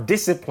without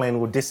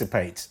discipline will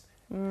dissipate.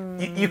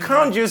 You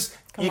can't just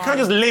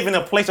live in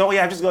a place, oh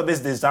yeah, I've just got this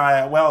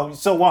desire. Well,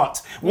 so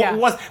what? Yeah.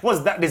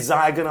 What's that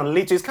desire going to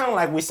lead to? It's kind of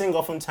like we sing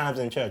oftentimes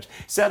in church.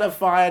 Set a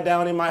fire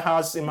down in my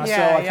heart, in my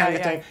soul, I can't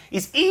contain.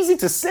 It's easy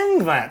to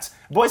sing that,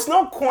 but it's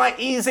not quite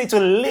easy to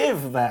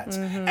live that.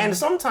 And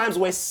sometimes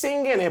we're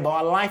singing it, but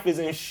our life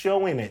isn't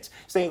showing it.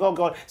 Saying, oh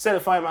God, set a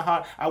fire in my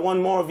heart. I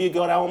want more of you,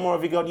 God. I want more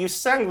of you, God. You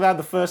sang that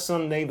the first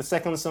Sunday, the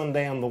second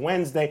Sunday, on the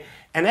Wednesday.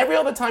 And every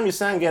other time you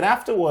sang it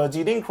afterwards,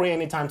 you didn't create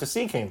any time to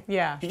seek him.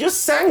 Yeah. You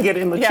just sang it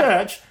in the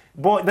church.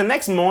 But the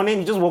next morning,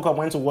 you just woke up,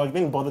 went to work,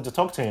 didn't bother to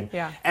talk to him.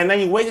 Yeah. And then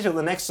you waited till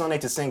the next Sunday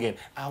to sing it.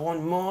 I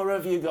want more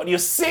of you, God. You're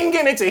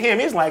singing it to him.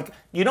 It's like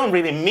you don't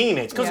really mean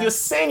it because you're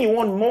saying you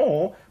want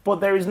more,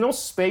 but there is no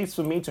space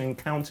for me to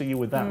encounter you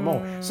with that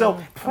more.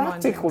 So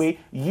practically,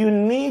 you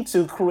need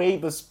to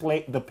create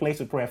the place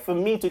of prayer. For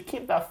me to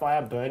keep that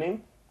fire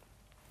burning,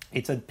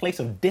 it's a place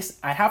of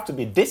I have to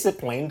be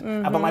disciplined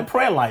about my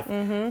prayer life.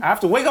 I have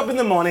to wake up in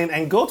the morning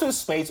and go to a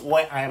space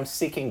where I am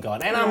seeking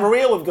God. And I'm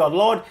real with God.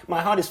 Lord,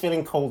 my heart is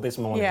feeling cold this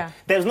morning. Yeah.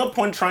 There's no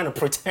point trying to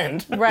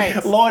pretend.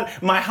 Right. Lord,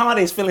 my heart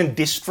is feeling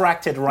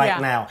distracted right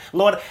now.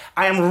 Lord,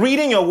 I am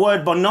reading your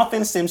word, but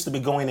nothing seems to be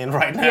going in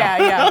right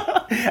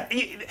now.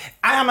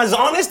 I am as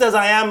honest as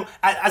I am,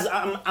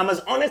 I'm as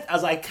honest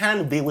as I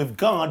can be with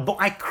God, but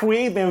I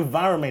create the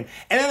environment.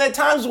 And then there are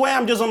times where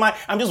I'm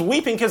just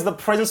weeping because the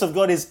presence of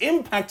God is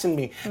impacting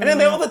me. And then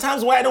there are other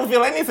times where I don't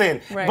feel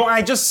anything. Right. But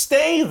I just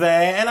stay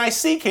there and I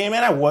seek him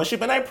and I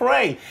worship and I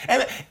pray.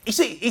 And you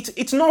see,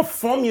 it's not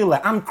formula.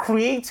 I'm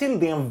creating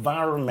the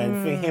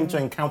environment for him to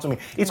encounter me.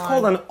 It's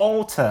called an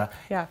altar.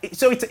 Yeah.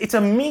 So it's a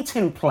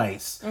meeting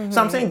place.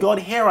 So I'm saying, God,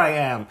 here I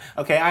am.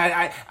 Okay,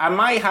 I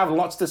might have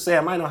lots to say.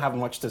 I might not have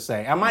much to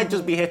say. I might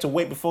just be here to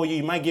wait before you.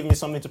 You might give me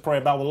something to pray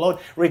about. Well, Lord,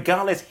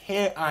 regardless,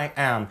 here I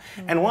am.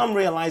 And what I'm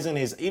realizing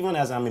is, even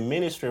as I'm in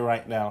ministry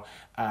right now,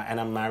 and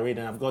I'm married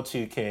and I've got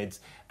 2 kids,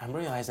 I'm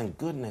realizing,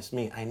 goodness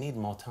me, I need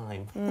more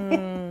time.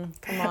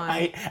 Come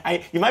on.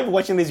 You might be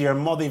watching this, you're a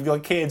mother, you've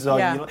got kids, or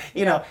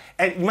you know,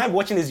 and you might be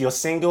watching this, you're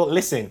single.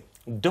 Listen,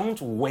 don't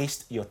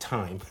waste your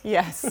time.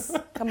 Yes.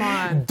 Come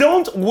on.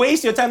 Don't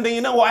waste your time. Then, you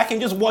know what? I can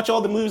just watch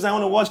all the movies I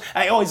want to watch.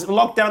 It's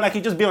locked down. I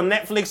could just be on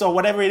Netflix or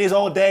whatever it is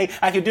all day.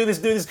 I could do this,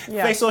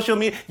 play social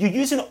media. You're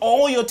using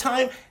all your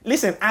time.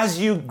 Listen, as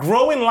you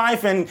grow in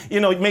life and,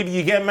 maybe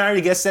you get married,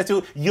 you get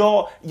settled,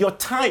 your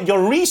time,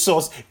 your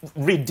resource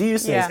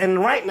reduces. Yeah. And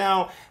right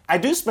now, I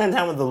do spend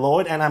time with the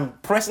Lord and I'm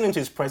pressing into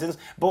his presence,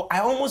 but I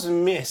almost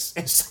miss,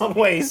 in some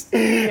ways,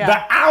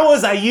 the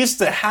hours I used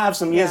to have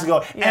some years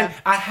ago. And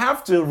I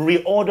have to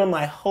reorder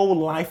my whole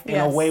life in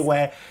a way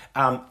where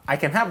I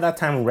can have that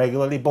time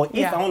regularly, but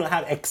if I want to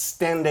have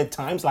extended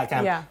times, like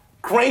I'm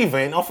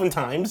craving,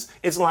 oftentimes,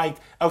 it's like,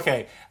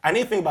 okay, I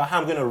need to think about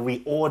how I'm going to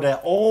reorder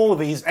all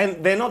these.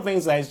 And they're not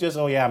things that it's just,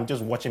 I'm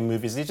just watching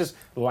movies. It's just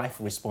life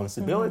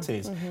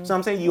responsibilities. So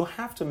I'm saying you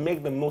have to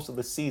make the most of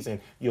the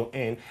season you're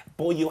in,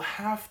 but you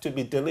have to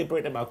be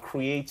deliberate about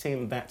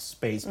creating that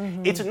space.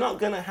 It's not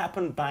going to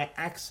happen by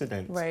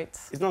accident. Right.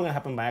 It's not going to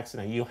happen by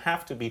accident. You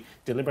have to be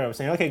deliberate about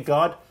saying, okay,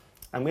 God,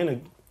 I'm going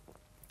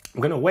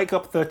to wake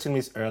up 30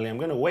 minutes early. I'm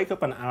going to wake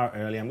up an hour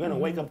early. I'm going to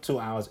wake up 2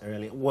 hours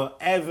early.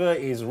 Whatever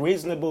is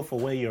reasonable for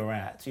where you're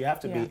at. You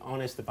have to be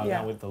honest about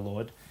that with the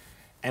Lord.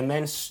 And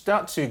then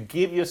start to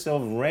give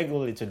yourself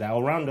regularly to that.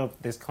 I'll round up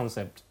this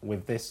concept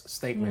with this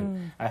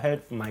statement. I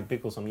heard from Mike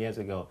Bickle some years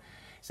ago.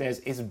 It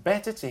says, it's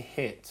better to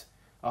hit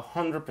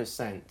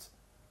 100%.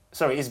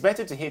 Sorry, it's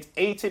better to hit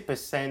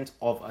 80%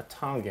 of a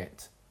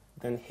target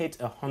than hit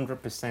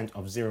 100%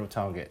 of zero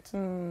target.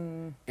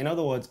 In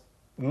other words,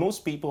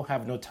 most people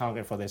have no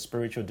target for their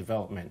spiritual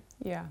development.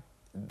 Yeah.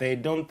 They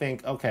don't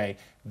think, okay,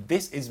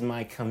 this is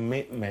my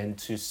commitment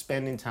to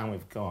spending time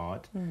with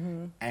God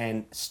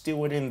and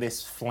stewarding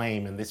this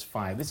flame and this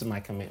fire. This is my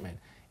commitment.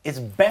 it's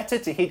better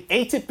to hit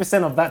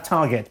 80% of that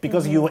target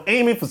because you were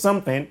aiming for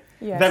something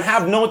than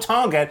have no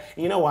target.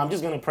 You know what, I'm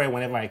just going to pray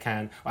whenever I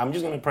can. Or I'm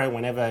just going to pray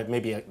whenever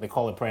maybe they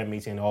call a prayer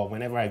meeting, or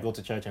whenever I go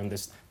to church and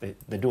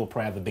they do a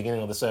prayer at the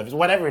beginning of the service,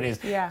 whatever it is.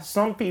 Yeah.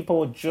 Some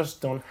people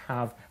just don't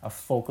have a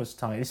focused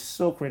time. It's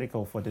so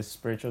critical for this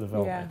spiritual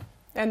development.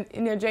 Yeah. And,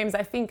 you know, James,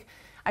 I think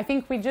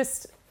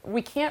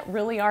we can't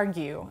really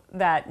argue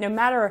that no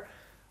matter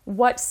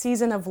what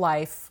season of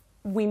life,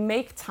 we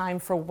make time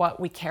for what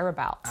we care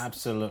about.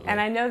 Absolutely. And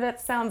I know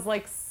that sounds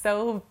like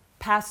so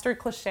pastor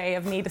cliche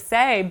of me to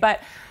say,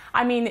 but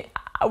I mean,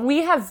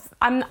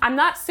 I'm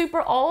not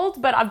super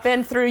old, but I've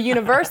been through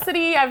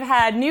university, I've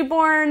had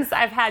newborns,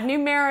 I've had new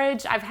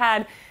marriage, I've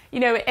had, you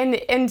know, and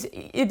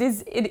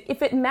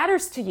if it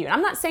matters to you, and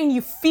I'm not saying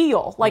you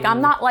feel like,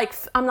 I'm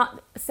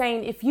not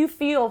saying if you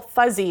feel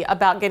fuzzy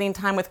about getting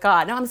time with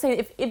God. No, I'm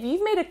saying if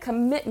you've made a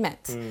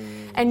commitment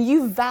and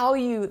you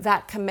value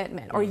that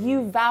commitment or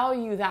you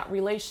value that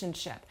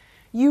relationship,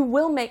 you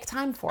will make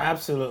time for it.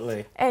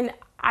 Absolutely. And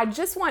I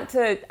just want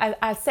to,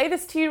 I say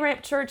this to you,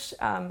 Ramp Church,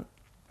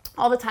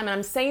 all the time, and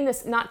I'm saying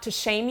this not to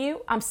shame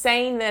you. I'm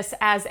saying this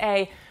as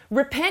a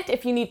repent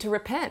if you need to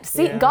repent.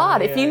 Seek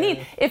God if you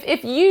need.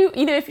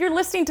 If you're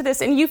listening to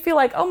this and you feel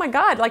like, oh my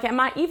God, like, am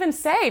I even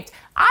saved?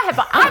 I'm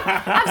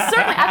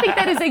certainly. I think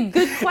that is a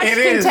good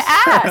question to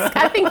ask.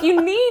 I think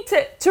you need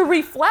to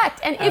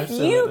reflect, and if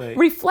you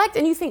reflect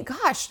and you think,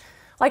 gosh,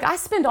 like, I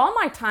spend all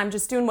my time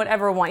just doing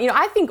whatever I want. You know,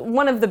 I think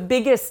one of the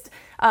biggest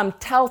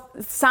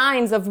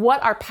signs of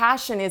what our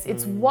passion is,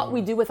 it's what we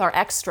do with our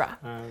extra.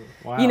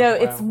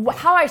 It's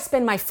how I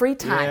spend my free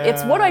time.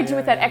 It's what I do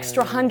with that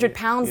extra 100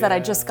 pounds that I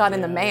just got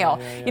in the mail.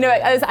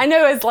 As I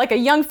know, as like a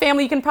young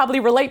family, you can probably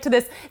relate to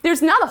this.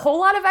 There's not a whole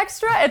lot of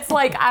extra. It's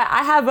like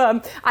I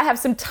have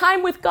some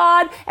time with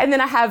God, and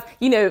then I have,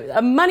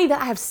 money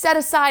that I have set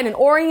aside and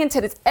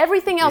oriented. It's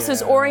everything else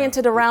is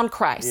oriented around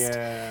Christ.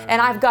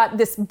 And I've got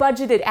this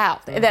budgeted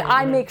out that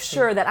I make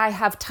sure that I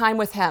have time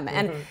with Him.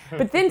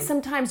 But then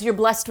sometimes you're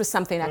blessed with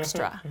something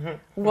extra.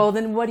 Well,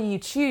 then what do you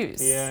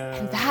choose?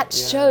 And that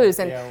shows.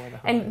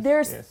 And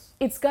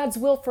it's God's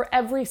will for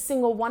every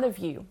single one of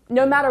you.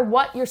 No matter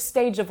what your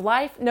stage of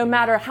life, no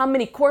matter how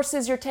many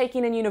courses you're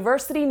taking in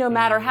university, no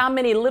matter how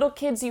many little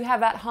kids you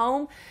have at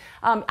home.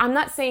 I'm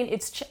not saying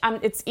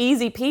it's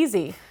easy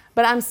peasy,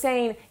 but I'm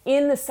saying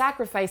in the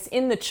sacrifice,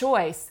 in the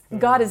choice,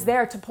 God is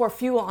there to pour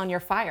fuel on your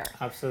fire.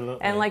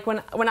 Absolutely. And like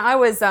when I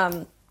was,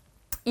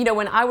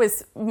 when I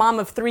was mom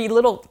of 3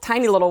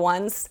 tiny little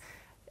ones,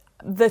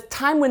 the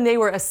time when they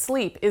were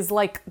asleep is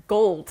like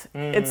gold.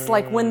 It's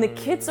like when the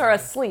kids are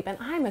asleep, and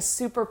I'm a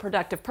super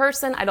productive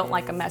person. I don't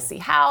like a messy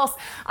house.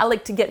 I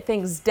like to get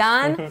things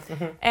done.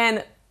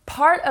 And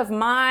part of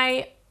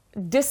my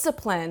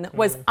discipline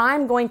was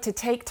I'm going to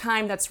take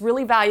time that's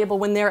really valuable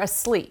when they're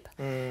asleep.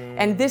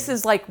 And this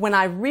is like when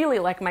I really,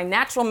 like, my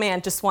natural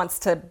man just wants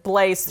to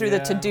blaze through the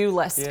to-do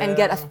list and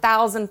get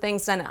 1,000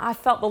 things done. And I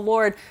felt the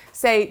Lord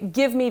say,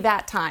 give me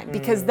that time,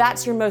 because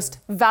that's your most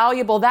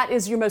valuable, that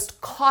is your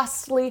most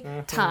costly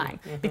time,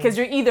 because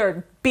you're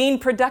either being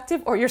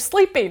productive or you're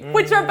sleeping,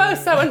 which are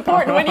both so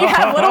important when you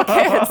have little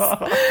kids.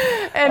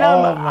 And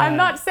I'm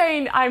not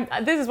saying,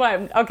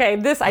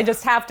 this I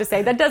just have to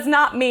say, that does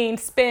not mean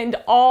spend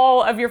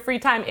all of your free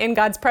time in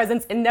God's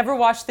presence and never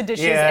wash the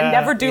dishes and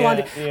never do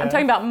laundry. I'm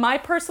talking about my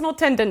personal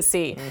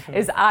tendency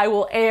is I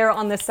will err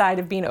on the side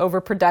of being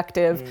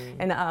overproductive.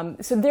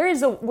 And so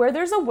where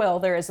there's a will,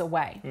 there is a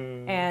way.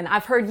 And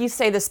I've heard you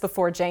say this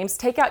before, James.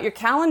 Take out your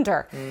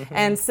calendar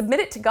and submit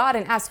it to God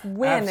and ask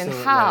when and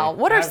how.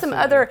 What are some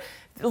other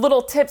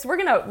little tips? We're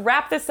going to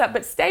wrap this up,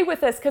 but stay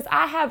with us, because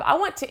I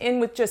want to end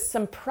with just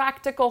some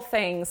practical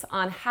things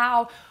on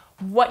how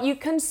what you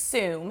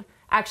consume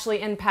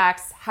actually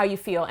impacts how you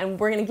feel. And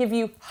we're going to give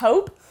you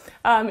hope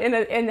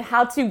in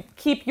how to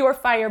keep your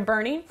fire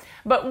burning.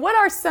 But what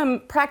are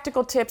some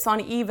practical tips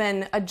on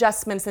even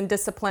adjustments and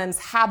disciplines,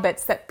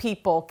 habits that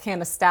people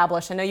can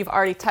establish? I know you've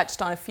already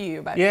touched on a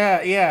few. But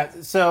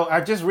So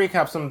I'll just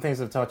recap some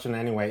things I've touched on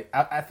anyway.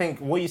 I think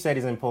what you said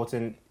is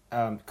important.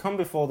 Come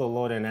before the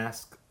Lord and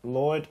ask,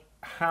 Lord,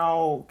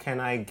 how can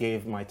I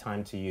give my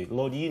time to you?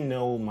 Lord, you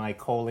know my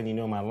calling, you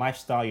know my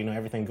lifestyle, you know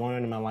everything going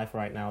on in my life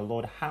right now.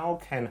 Lord, how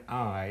can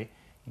I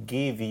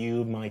give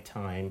you my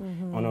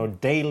time on a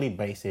daily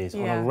basis,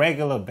 on a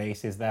regular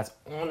basis that's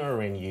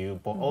honoring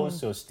you, but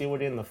also still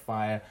within the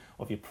fire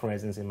of your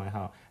presence in my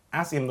heart?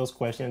 Ask Him those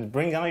questions,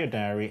 bring out your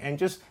diary, and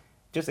just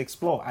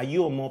explore. Are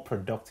you a more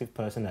productive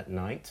person at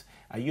night?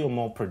 Are you a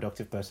more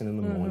productive person in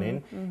the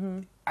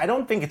morning? I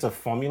don't think it's a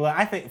formula.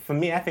 I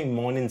think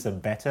mornings are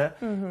better.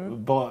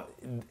 But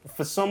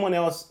for someone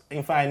else,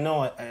 in fact, I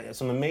know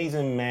some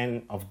amazing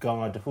men of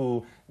God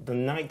who the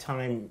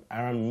nighttime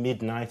around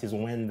midnight is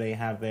when they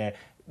have their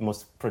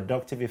most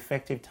productive,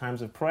 effective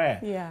times of prayer.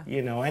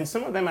 And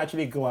some of them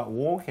actually go out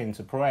walking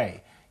to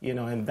pray.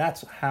 And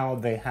that's how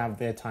they have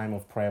their time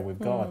of prayer with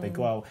God. They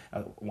go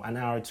out 1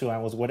 hour, 2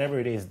 hours, whatever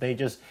it is. They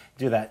just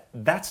do that.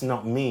 That's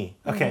not me.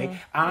 Okay,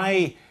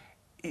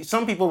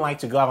 some people like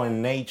to go out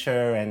in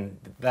nature and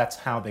that's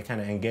how they kind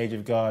of engage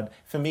with God.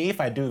 For me,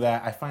 if I do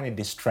that, I find it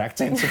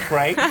distracting to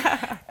pray.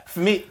 For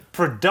me,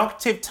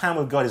 productive time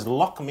with God is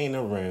lock me in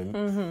a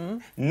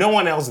room, no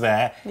one else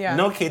there,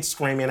 no kids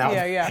screaming out.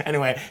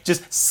 Anyway,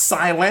 just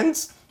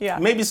silence,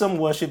 maybe some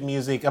worship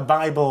music, a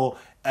Bible,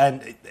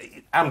 and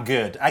I'm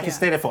good. I can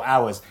stay there for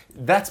hours.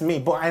 That's me,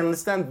 but I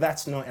understand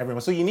that's not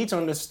everyone. So you need to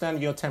understand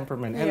your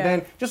temperament and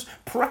then just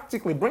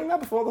practically bring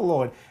that before the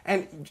Lord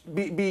and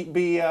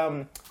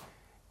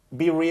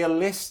be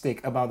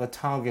realistic about the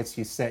targets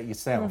you set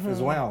yourself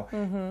as well.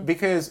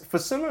 Because for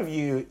some of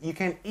you, you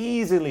can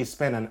easily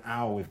spend an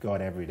hour with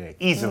God every day.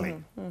 Easily.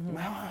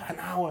 An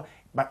hour.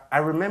 But I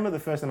remember the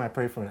first time I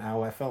prayed for an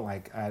hour, I felt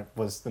like I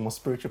was the most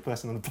spiritual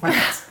person on the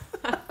planet.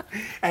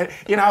 And,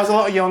 I was a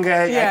lot younger.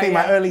 I think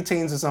my early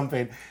teens or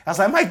something. I was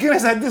like, my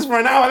goodness, I did this for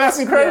an hour. That's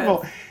incredible.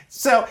 Yes.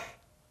 So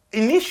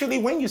initially,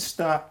 when you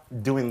start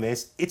doing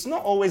this, it's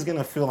not always going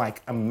to feel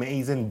like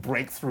amazing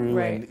breakthrough.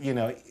 Right.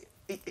 And,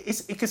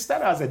 it can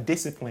start out as a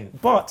discipline,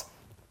 but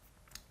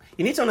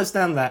you need to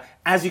understand that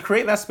as you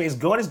create that space,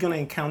 God is going to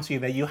encounter you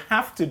that you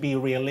have to be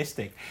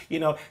realistic.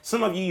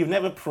 Some of you've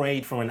never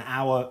prayed for an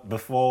hour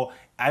before.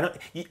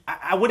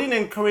 I wouldn't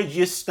encourage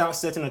you to start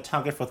setting a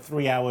target for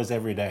 3 hours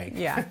every day.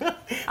 Yeah,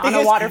 on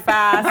a water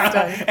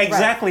fast.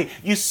 Exactly. Right.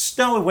 You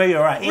start with where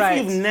you're at. If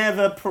you've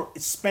never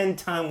spent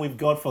time with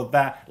God for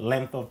that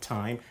length of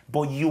time,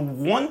 but you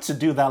want to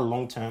do that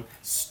long term,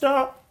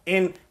 start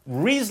in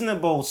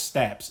reasonable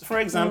steps. For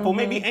example,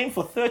 maybe aim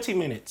for 30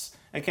 minutes,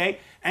 okay?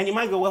 And you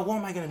might go, well, what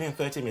am I going to do in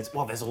 30 minutes?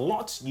 Well, there's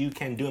lots you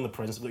can do in the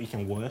presence of God. You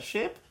can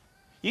worship.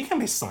 You can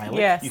be silent.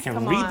 Yes, you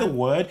can read the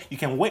word. You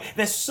can wait.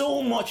 There's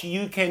so much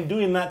you can do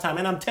in that time.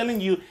 And I'm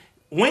telling you,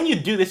 when you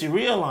do this, you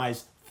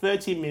realize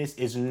 30 minutes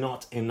is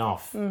not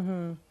enough.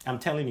 I'm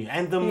telling you.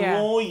 And the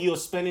more you're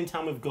spending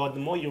time with God, the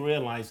more you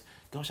realize,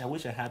 gosh, I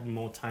wish I had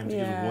more time to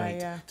just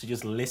wait, to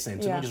just listen,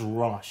 to not just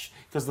rush.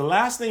 Because the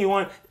last thing you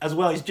want as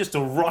well is just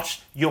to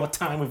rush your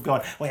time with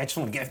God. Wait, I just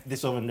want to get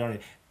this over and done.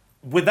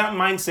 With that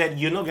mindset,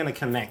 you're not going to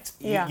connect.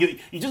 You're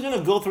just going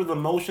to go through the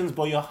motions,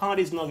 but your heart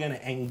is not going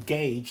to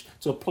engage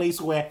to a place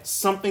where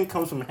something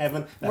comes from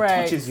heaven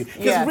that touches you.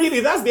 Because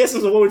really, that's the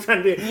essence of what we're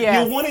trying to do.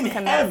 You're wanting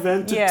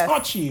heaven to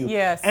touch you.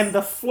 And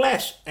the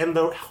flesh and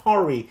the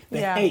hurry,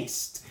 the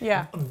haste,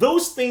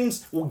 those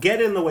things will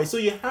get in the way. So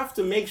you have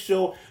to make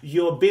sure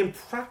you're being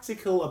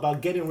practical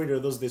about getting rid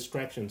of those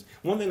distractions.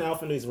 One thing I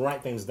often do is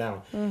write things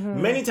down.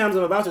 Many times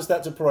I'm about to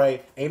start to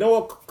pray, and you know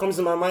what comes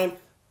to my mind?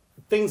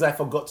 Things I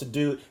forgot to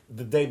do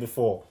the day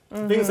before.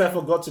 Things I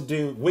forgot to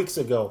do weeks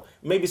ago.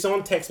 Maybe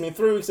someone texted me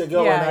 3 weeks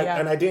ago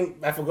and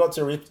I forgot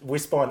to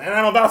respond. And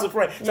I'm about to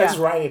pray. So I just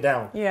write it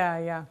down.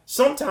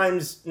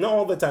 Sometimes, not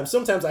all the time,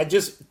 sometimes I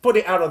just put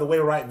it out of the way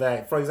right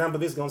there. For example,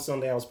 this gone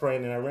Sunday I was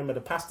praying and I remember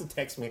the pastor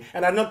texted me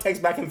and I'd not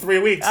text back in 3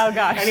 weeks. Oh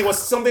gosh. And it was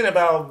something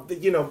about,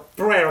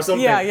 prayer or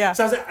something.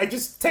 So I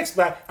just text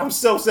back, I'm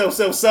so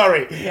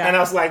sorry. And I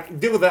was like,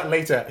 deal with that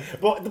later.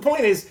 But the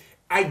point is,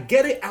 I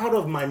get it out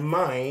of my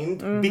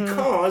mind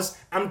because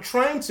I'm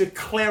trying to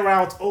clear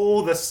out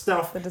all the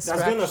stuff that's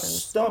going to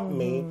stop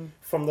me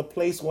from the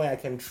place where I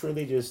can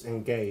truly just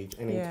engage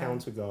and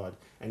encounter God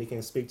and He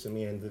can speak to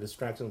me and the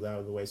distractions are out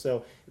of the way.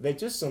 So they're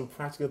just some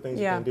practical things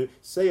you can do.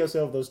 Set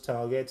yourself those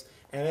targets.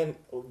 And then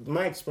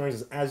my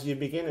experience is as you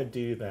begin to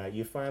do that,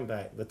 you find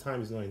that the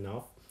time is not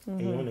enough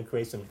and you want to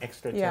create some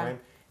extra time.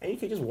 And you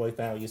can just work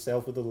that out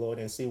yourself with the Lord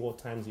and see what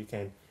times you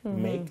can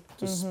make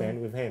to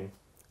spend with Him.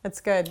 That's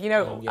good.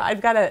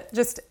 I've got to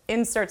just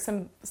insert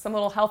some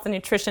little health and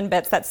nutrition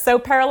bits that's so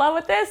parallel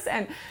with this.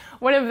 And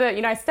one of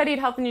the, I studied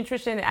health and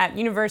nutrition at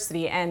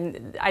university,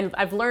 and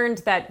I've learned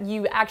that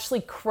you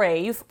actually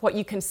crave what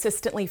you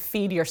consistently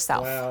feed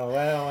yourself.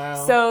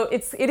 Wow. So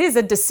it is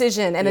a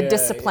decision and a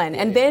discipline,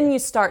 and then you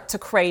start to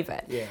crave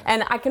it.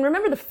 And I can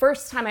remember the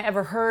first time I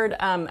ever heard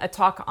a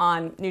talk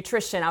on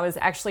nutrition. I was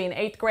actually in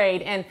 8th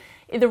grade, and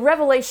the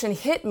revelation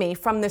hit me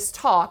from this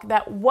talk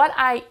that what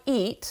I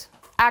eat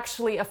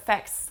actually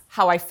affects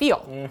how I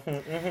feel.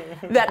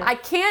 That I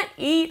can't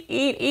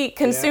eat,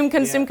 consume,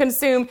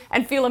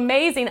 and feel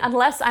amazing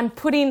unless I'm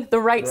putting the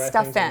right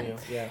stuff in.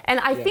 And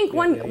I think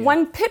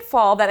one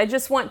pitfall that I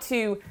just want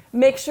to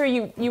make sure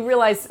you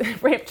realize,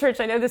 Ramp Church,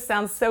 I know this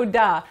sounds so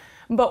duh,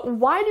 but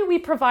why do we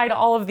provide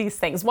all of these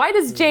things? Why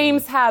does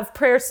James have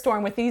Prayer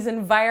Storm with these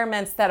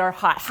environments that are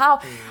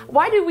hot?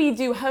 Why do we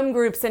do home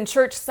groups and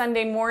church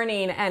Sunday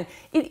morning? And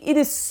it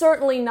is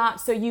certainly not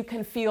so you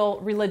can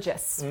feel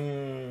religious.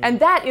 And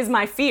that is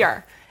my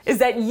fear, is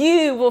that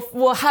you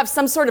will have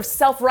some sort of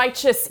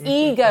self-righteous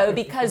ego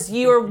because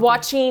you're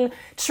watching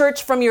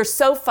church from your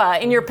sofa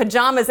in your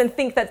pajamas and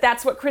think that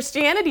that's what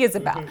Christianity is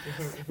about.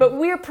 But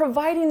we're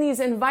providing these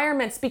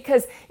environments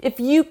because if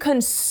you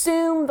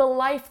consume the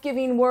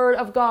life-giving Word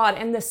of God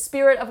and the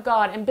Spirit of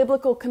God and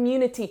biblical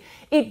community,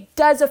 it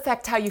does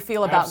affect how you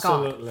feel about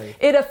God.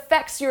 It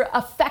affects your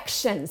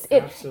affections.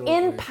 It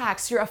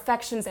impacts your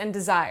affections and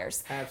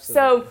desires.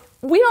 So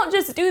we don't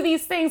just do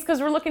these things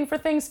because we're looking for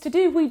things to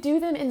do. We do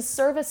them in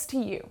service to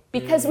you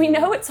because we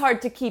know it's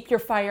hard to keep your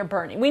fire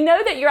burning. We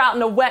know that you're out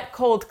in a wet,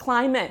 cold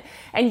climate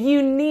and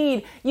you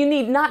need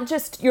not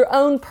just your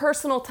own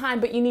personal time,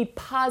 but you need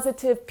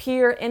positive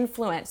peer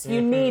influence.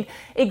 You need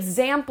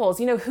examples.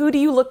 Who do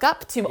you look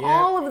up to?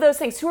 All of those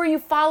things. Who are you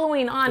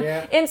following on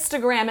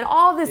Instagram and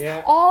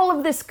all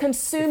of this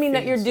consuming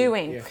that you're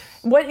doing? Yes.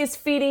 What is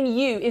feeding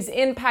you is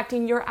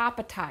impacting your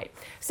appetite.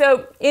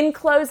 So in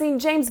closing,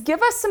 James, give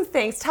us some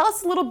things. Tell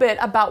us a little bit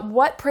about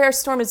what Prayer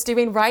Storm is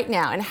doing right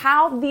now and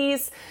how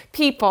these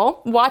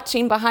people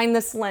watching behind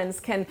this lens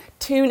can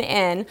tune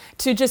in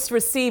to just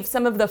receive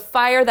some of the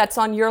fire that's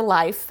on your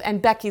life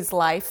and Becky's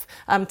life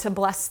to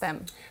bless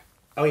them.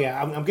 Oh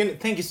yeah, I'm gonna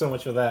thank you so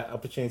much for that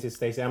opportunity,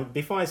 Stacey.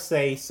 Before I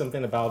say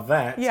something about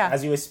that,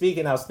 as you were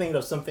speaking, I was thinking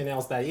of something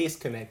else that is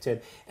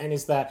connected, and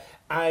it's that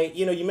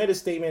you made a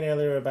statement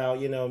earlier about,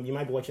 you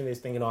might be watching this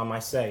thinking, am I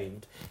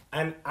saved?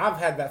 And I've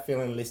had that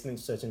feeling listening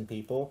to certain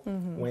people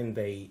when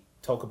they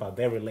talk about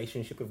their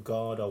relationship with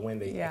God or when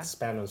they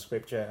expand on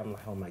scripture. I'm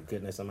like, oh my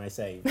goodness, am I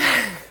saved?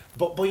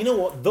 but you know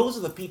what? Those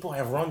are the people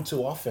I run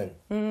to often.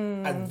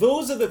 And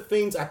those are the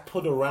things I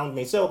put around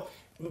me. So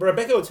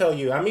Rebecca will tell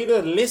you, I'm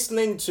either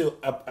listening to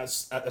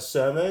a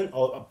sermon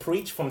or a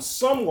preach from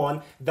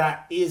someone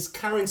that is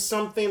carrying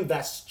something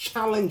that's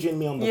challenging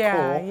me on the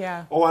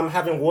core, or I'm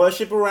having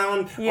worship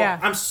around, or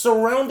I'm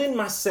surrounding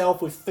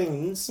myself with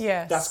things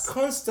that's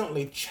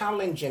constantly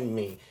challenging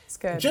me.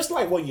 Good. Just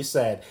like what you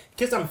said,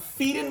 because I'm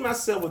feeding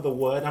myself with the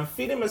word, I'm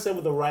feeding myself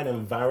with the right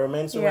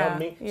environments around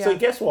me. So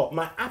guess what?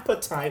 My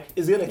appetite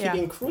is going to keep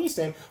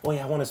increasing. Oh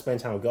yeah, I want to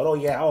spend time with God. Oh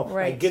yeah,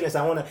 my goodness,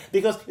 I want to,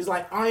 because it's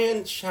like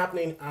iron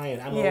sharpening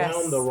iron. I'm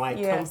around the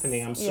right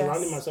company. I'm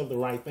surrounding myself with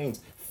the right things,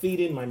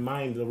 feeding my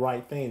mind the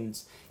right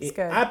things.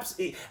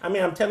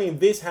 I'm telling you,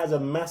 this has a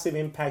massive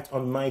impact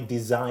on my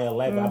desire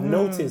level. I've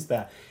noticed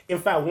that. In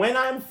fact, when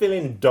I'm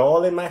feeling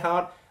dull in my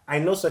heart, I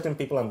know certain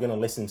people I'm going to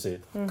listen to.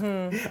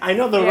 I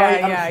know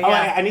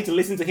I need to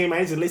listen to him. I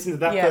need to listen to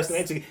that person. I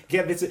need to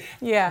get this.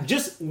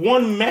 Just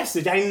one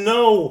message. I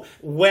know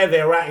where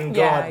they're at in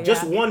God.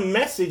 Just one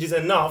message is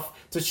enough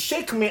to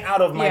shake me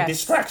out of my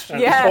distraction.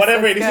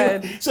 Whatever it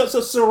is. So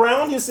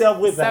surround yourself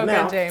with that.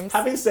 Now, James.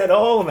 Having said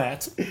all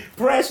that,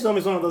 Prayer Storm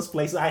is one of those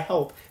places I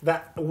hope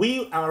that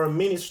we are a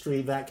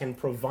ministry that can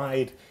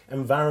provide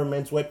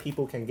environments where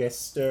people can get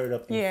stirred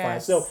up in fire.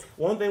 So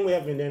one thing we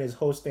have been doing is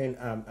hosting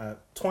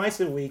twice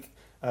a week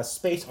a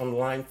space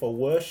online for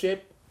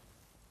worship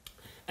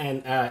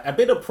and a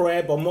bit of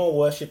prayer, but more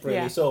worship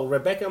really. So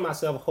Rebecca and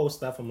myself host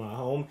that from our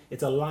home.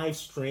 It's a live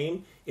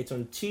stream. It's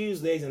on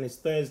Tuesdays and it's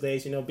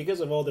Thursdays. Because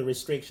of all the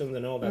restrictions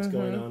and all that's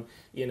going on,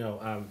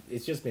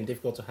 it's just been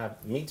difficult to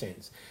have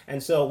meetings.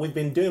 And so we've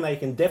been doing that. You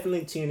can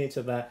definitely tune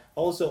into that.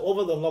 Also,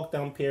 over the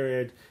lockdown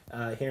period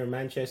here in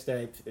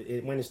Manchester,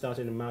 when it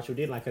started in March, we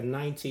did like a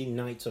 90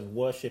 nights of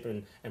worship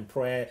and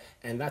prayer,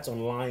 and that's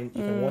online.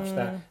 You can watch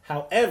that.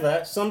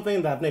 However,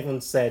 something that I've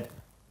never said,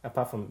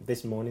 apart from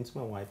this morning to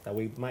my wife, that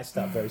we might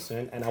start very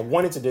soon, and I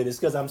wanted to do this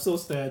because I'm so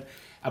stirred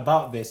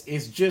about this,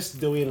 is just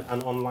doing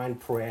an online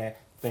prayer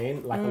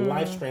thing, like a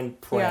live stream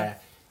prayer.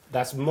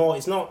 That's more,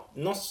 it's not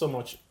so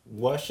much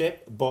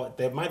worship, but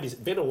there might be a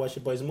bit of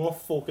worship, but it's more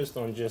focused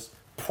on just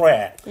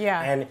prayer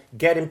and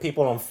getting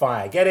people on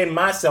fire, getting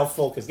myself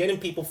focused, getting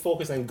people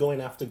focused and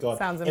going after God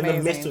in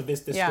the midst of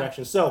this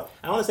distraction. So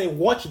I want to say,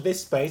 watch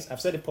this space.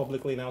 I've said it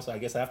publicly now, so I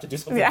guess I have to do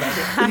something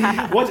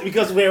about it. Watch,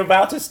 because we're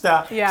about to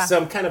start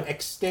some kind of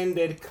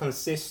extended,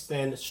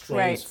 consistent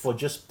streams for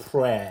just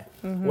prayer.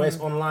 Whereas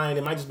online,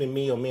 it might just be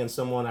me and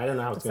someone. I don't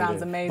know how it's going to be.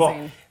 Sounds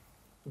amazing. But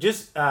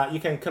just you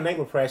can connect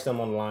with Prayer Storm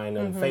online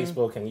on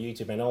Facebook and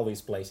YouTube and all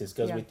these places,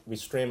 because we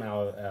stream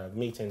our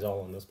meetings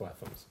all on those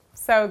platforms.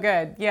 So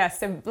good. Yes.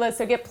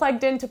 So get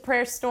plugged into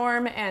Prayer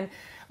Storm, and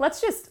why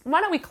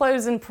don't we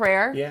close in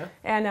prayer? Yeah.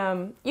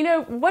 And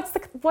what's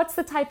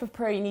the type of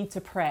prayer you need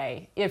to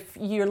pray if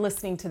you're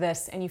listening to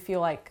this and you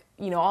feel like,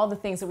 all the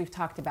things that we've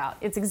talked about?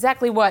 It's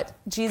exactly what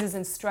Jesus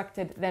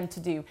instructed them to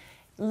do.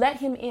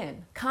 Let him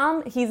in.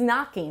 Come, he's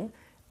knocking.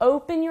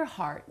 Open your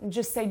heart and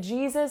just say,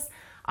 Jesus,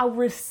 I'll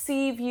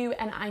receive you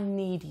and I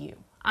need you.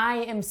 I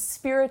am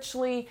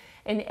spiritually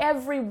in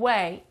every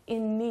way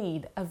in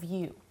need of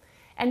you.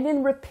 And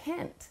then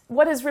repent.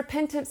 What does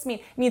repentance mean?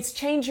 It means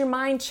change your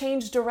mind,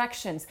 change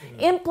directions,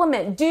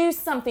 implement, do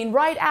something,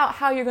 write out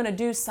how you're going to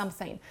do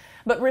something.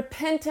 But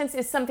repentance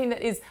is something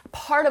that is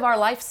part of our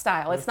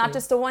lifestyle. It's not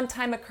just a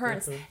one-time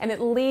occurrence, and it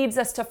leads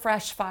us to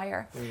fresh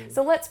fire.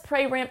 So let's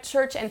pray, Ramp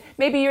Church, and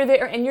maybe you're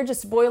there and you're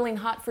just boiling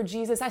hot for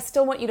Jesus. I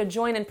still want you to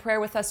join in prayer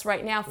with us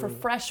right now for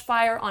fresh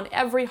fire on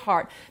every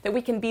heart, that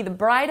we can be the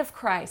bride of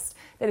Christ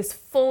that is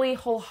fully,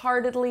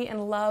 wholeheartedly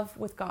in love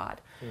with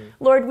God.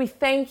 Lord, we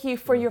thank you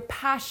for your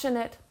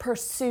passionate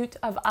pursuit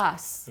of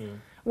us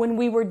when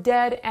we were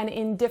dead and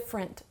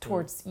indifferent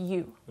towards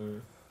you.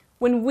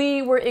 when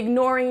we were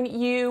ignoring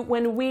you,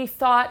 when we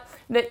thought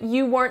that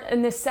you weren't a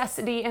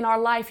necessity in our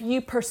life.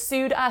 You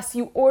pursued us.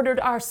 You ordered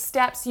our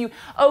steps. You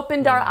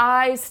opened our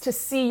eyes to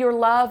see your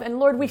love. And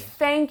Lord, we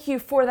thank you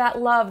for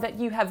that love that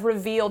you have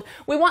revealed.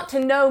 We want to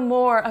know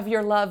more of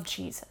your love,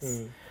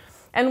 Jesus.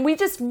 And we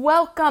just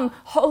welcome,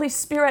 Holy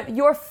Spirit,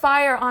 your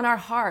fire on our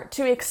heart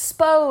to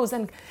expose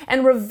and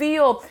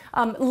reveal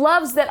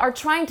loves that are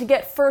trying to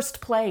get first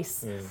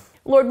place.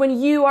 Lord, when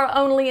you are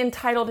only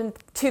entitled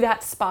to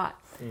that spot.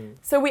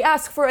 So we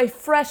ask for a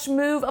fresh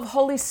move of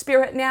Holy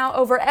Spirit now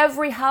over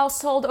every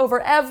household,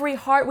 over every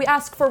heart. We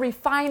ask for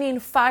refining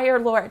fire,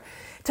 Lord,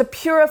 to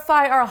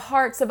purify our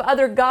hearts of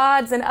other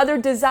gods and other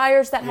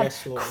desires that have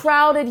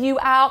crowded you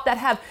out, that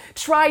have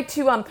tried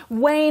to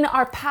wane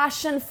our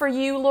passion for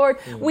you, Lord.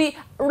 We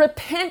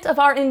repent of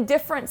our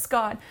indifference,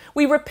 God.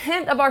 We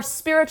repent of our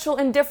spiritual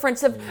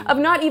indifference, of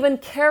not even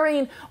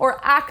caring or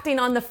acting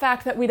on the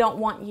fact that we don't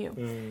want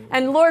you.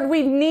 And Lord,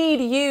 we need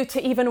you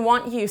to even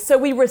want you. So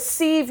we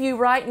receive you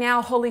right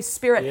now, Holy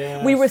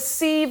Spirit. We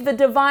receive the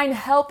divine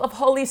help of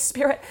Holy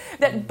Spirit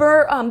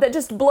that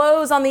just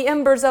blows on the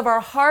embers of our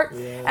heart.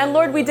 And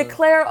Lord, we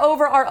declare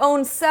over our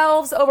own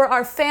selves, over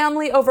our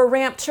family, over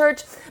Ramp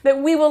Church, that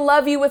we will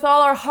love you with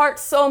all our heart,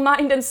 soul,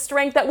 mind, and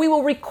strength, that we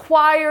will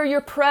require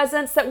your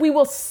presence, that we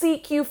will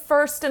seek you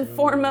first and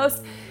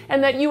foremost,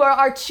 and that you are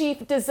our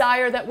chief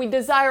desire, that we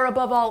desire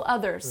above all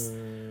others.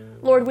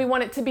 Lord, we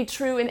want it to be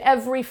true in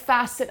every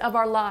facet of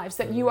our lives,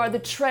 that you are the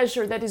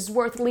treasure that is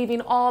worth leaving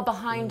all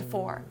behind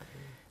for,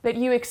 that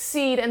you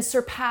exceed and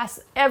surpass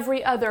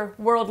every other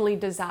worldly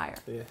desire.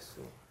 Yes,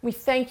 Lord. We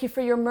thank you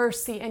for your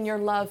mercy and your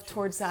love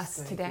towards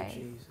us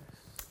today.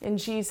 In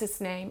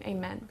Jesus' name,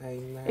 amen.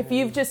 Amen. If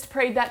you've just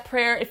prayed that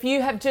prayer, if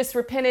you have just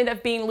repented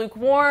of being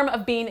lukewarm,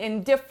 of being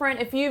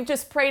indifferent, if you've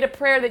just prayed a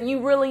prayer that you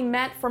really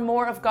meant for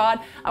more of God,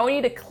 I want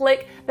you to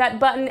click that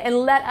button and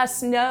let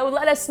us know.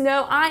 Let us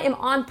know I am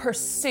on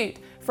pursuit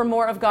for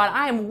more of God.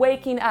 I am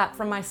waking up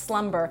from my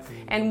slumber,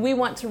 and we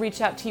want to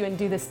reach out to you and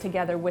do this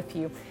together with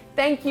you.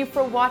 Thank you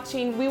for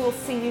watching. We will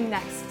see you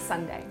next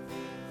Sunday.